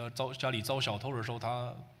当家里遭小偷的时候，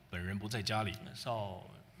她本人不在家里。 So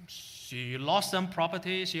she lost some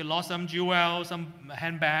property, she lost some jewels, some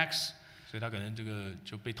handbags. 所以她可能这个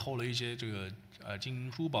就被偷了一些这个金银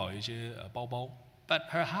珠宝，一些包包。 But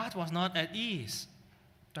her heart was not at ease.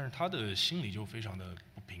 但是她的心里就非常的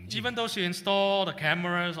不平静。 Even though she installed the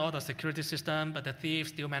cameras or the security system, but the thief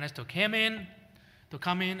still managed to come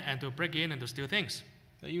in and to break in and to steal things.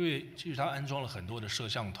 因为其实她安装了很多的摄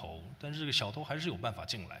像头，但是这个小偷还是有办法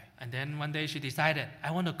进来。 And then one day she decided,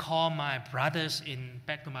 I want to call my brothers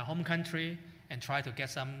back to my home country and try to get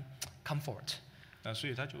some comfort. 所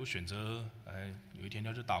以她就选择，有一天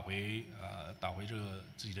她就打回这个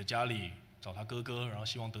自己的家里找她哥哥，然后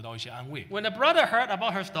希望得到一些安慰。 When the brother heard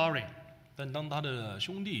about her story, 但当他的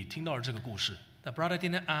兄弟听到了这个故事， the brother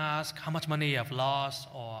didn't ask how much money you have lost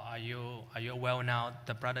or are you well now.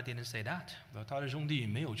 The brother didn't say that. 他的兄弟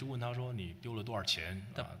没有去问他说你丢了多少钱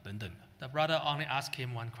等等的。 The brother only asked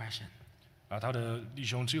him one question. 他的弟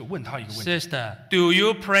兄只有问他一个问题， Sister, do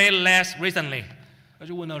you pray less recently? 他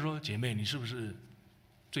就问他说：“姐妹，你是不是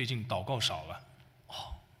最近祷告少了？”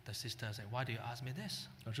 The sister said, Why do you ask me this?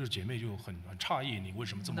 这个姐妹就很诧异，你为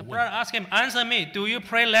什么这么 The 问？ brother asked him, Answer me, do you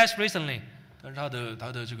pray less recently? 但是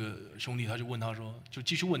他的这个兄弟他就问他说，就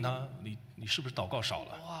继续问他，你是不是祷告少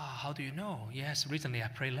了？ Wow, how do you know? Yes, recently I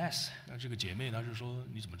pray less. 那这个姐妹她就说，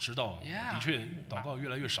你怎么知道？ Yeah. 的确祷告越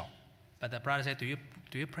来越少。 But the brother said, Do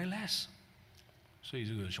you pray less? 所以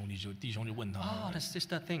这个弟兄就问他， The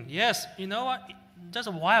sister thing. Yes, you know what? Just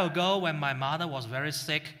a while ago when my mother was very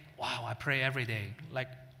sick, wow, I pray every day, like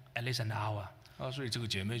at least an hour. 所以这个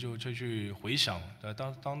姐妹就去回想，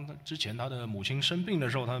当之前她的母亲生病的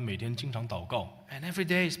时候，她每天经常祷告， And every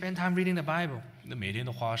day spend time reading the Bible. 那每天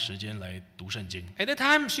都花时间来读圣经。 At that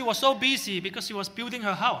time, she was so busy because she was building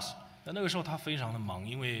her house. 那个时候她非常的忙，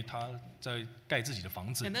因为她在盖自己的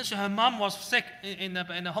房子。 And then her mom was sick in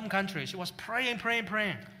the home country. She was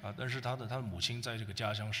praying. 但是她的母亲在这个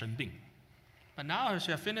家乡生病。 But now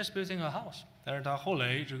she has finished building her house. 但是她后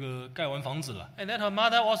来这个盖完房子了， And then her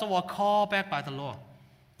mother also was called back by the Lord.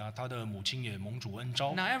 她的母亲也蒙主恩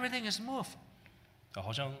召， Now everything is smooth.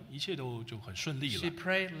 好像一切就很顺利 She 了。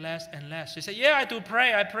 prayed less and less. She said, Yeah, I do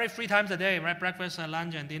pray. I pray 3 times a day, right? Breakfast,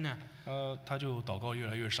 lunch, and dinner. 她就祷告越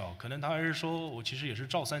来越少，可能她还是说我其实也是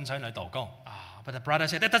照3餐来祷告。 But the brother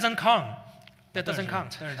said, That doesn't count. That doesn't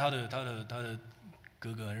count. 但是她的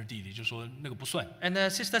哥哥还是弟弟就说那个不算。 And the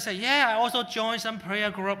sister said, Yeah, I also joined some prayer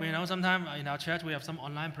group. You know, sometimes in our church we have some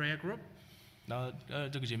online prayer group. 那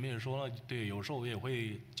这个姐妹也说了，对，有时候我也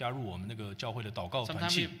会加入我们那个教会的祷告团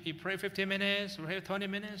Sometimes 契。 you pray 15 minutes, pray 20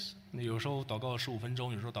 minutes. 那有时候祷告15分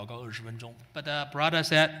钟，有时候祷告20分钟。 But the brother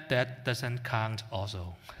said that doesn't count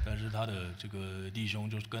also. 但是他的这个弟兄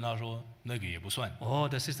就跟他说，那个也不算。 Oh,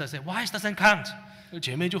 the sister said, why it doesn't count? 那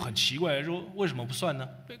姐妹就很奇怪，说为什么不算呢？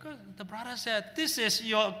 Because the brother said, this is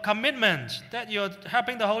your commitment that you're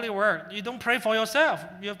helping the holy work. You don't pray for yourself.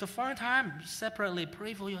 You have to find time separately,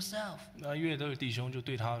 pray for yourself. 那因为这个弟兄就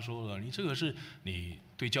对他说了，你这个是你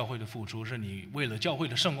对教会的付出，是你为了教会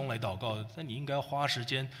的圣工来祷告，但你应该花时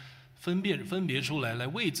间分别出来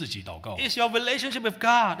为自己祷告。 It's your relationship with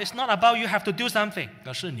God. It's not about you have to do something.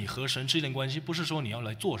 那是你和神之间的关系，不是说你要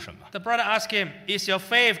来做什么。 The brother asked him, is your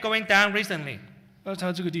faith going down recently? 那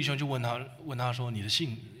他这个弟兄就问他说，你的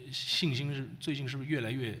信心是最近是不是越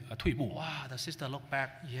来越退步？ Wow, the sister looked back.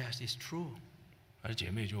 Yes, it's true. 而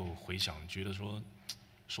姐妹就回想，觉得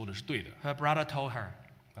说的是对的。 Her brother told her,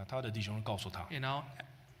 那他的弟兄告诉他， you know,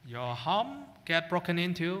 your home get broken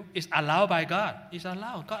into is allowed by God. It's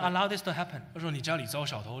allowed. God allowed this to happen. 他说你家里遭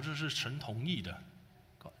小偷，这是神同意的，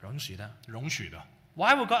 God 容许的。容许的。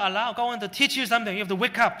 Why would God allow? God want to teach you something. You have to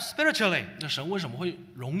wake up spiritually. 那神为什么会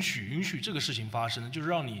允许这个事情发生呢？就是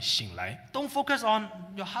让你醒来。 Don't focus on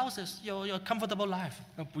your houses, your comfortable life.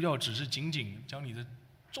 那不要只是仅仅将你的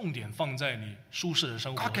重点放在你舒适的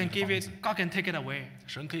生活 God 和 can 你的 give 房 it. 子。 God can take it away.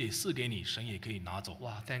 神可以赐给你，神也可以拿走。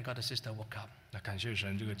 Wow, thank God the sister woke up. 那感谢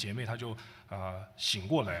神，这个姐妹她就醒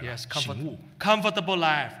过来了， Yes, 醒悟， comfortable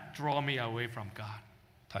life draw me away from God.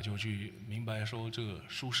 她就去明白说，这个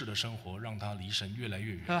舒适的生活让她离神越来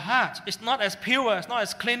越远。 Her heart is not as pure, it's not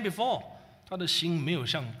as clean before. 她的心没有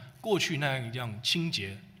像过去那样清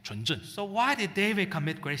洁纯正。 So why did David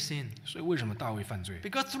commit great sin? 所以为什么大卫犯罪？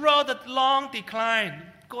 Because throughout the long decline,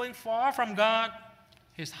 going far from God,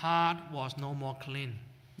 his heart was no more clean.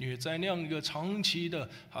 因为在那样一个长期的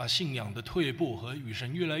信仰的退步和与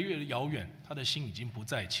神越来越遥远，他的心已经不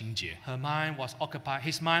再清洁。 His mind was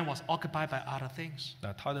occupied by other things.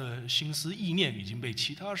 那他的心思意念已经被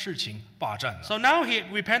其他事情霸占了。 So now he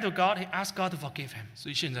repent to God, he asked God to forgive him.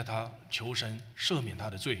 所以现在他求神赦免他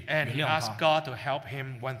的罪， And 原 he 谅 asked 他。 God to help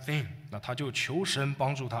him one thing. 那他就求神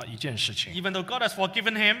帮助他一件事情。 Even though God has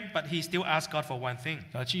forgiven him, but he still asked God for one thing.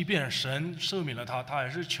 那即便神赦免了他，他还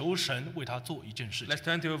是求神为他做一件事情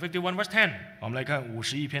Let's。turn to 51 verse 10. 我们来看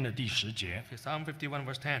51篇的第10节， Psalm 51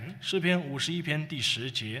 verse 10. 诗篇51篇第10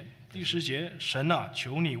节。第10节，神啊，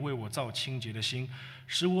求你为我造清洁的心，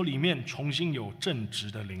使我里面重新有正直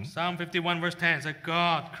的灵。 Psalm 51 verse 10 says,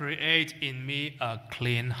 God, create in me a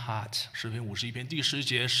clean heart. 诗篇51篇第10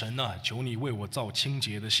节，神啊，求你为我造清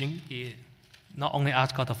洁的心。 He not only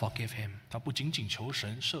asked God to forgive him. 他不仅仅求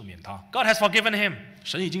神赦免他， God has forgiven him,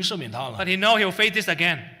 神已经赦免他了 but，he knows he'll face this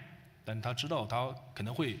again. 但他知道他可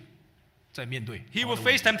能会再面对 He 同 will 样的问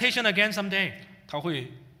face 题， temptation again someday. 他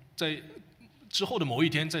会在之后的某一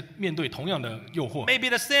天再面对同样的诱惑。 Maybe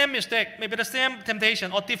the same mistake, maybe the same temptation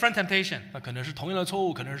or different temptation. 那可能是同样的错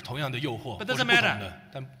误，可能是同样的诱惑， But 或是 doesn't 不同 matter. 的，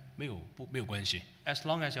但没有关系， As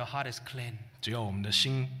long as your heart is clean, 只要我们的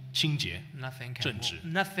心清洁， nothing can 正直。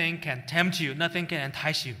 nothing can tempt you, nothing can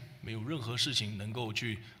entice you. 没有任何事情能够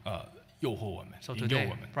去诱惑我们、 So 引诱 today,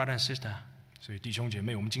 我们。 brother and sister, 所以弟兄姐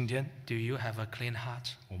妹，我们今天 do you have a clean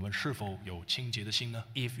heart? 我们是否有清洁的心呢？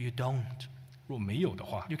 If you don't, 若没有的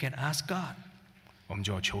话， you can ask God. 我们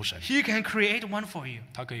就要求神， He can create one for you.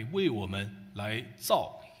 他可以为我们来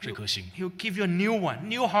造这颗心， He'll give you a new one,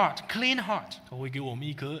 new heart, clean heart. 他会给我们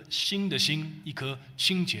一颗新的心，一颗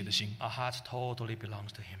清洁的心， Our heart totally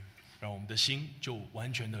belongs to Him. 让我们的心就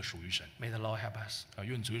完全的属于神。 May the Lord help us.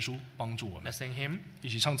 愿主耶稣帮助我们， Let's sing hymn 一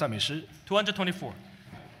起唱赞美诗224.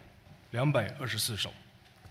 224首。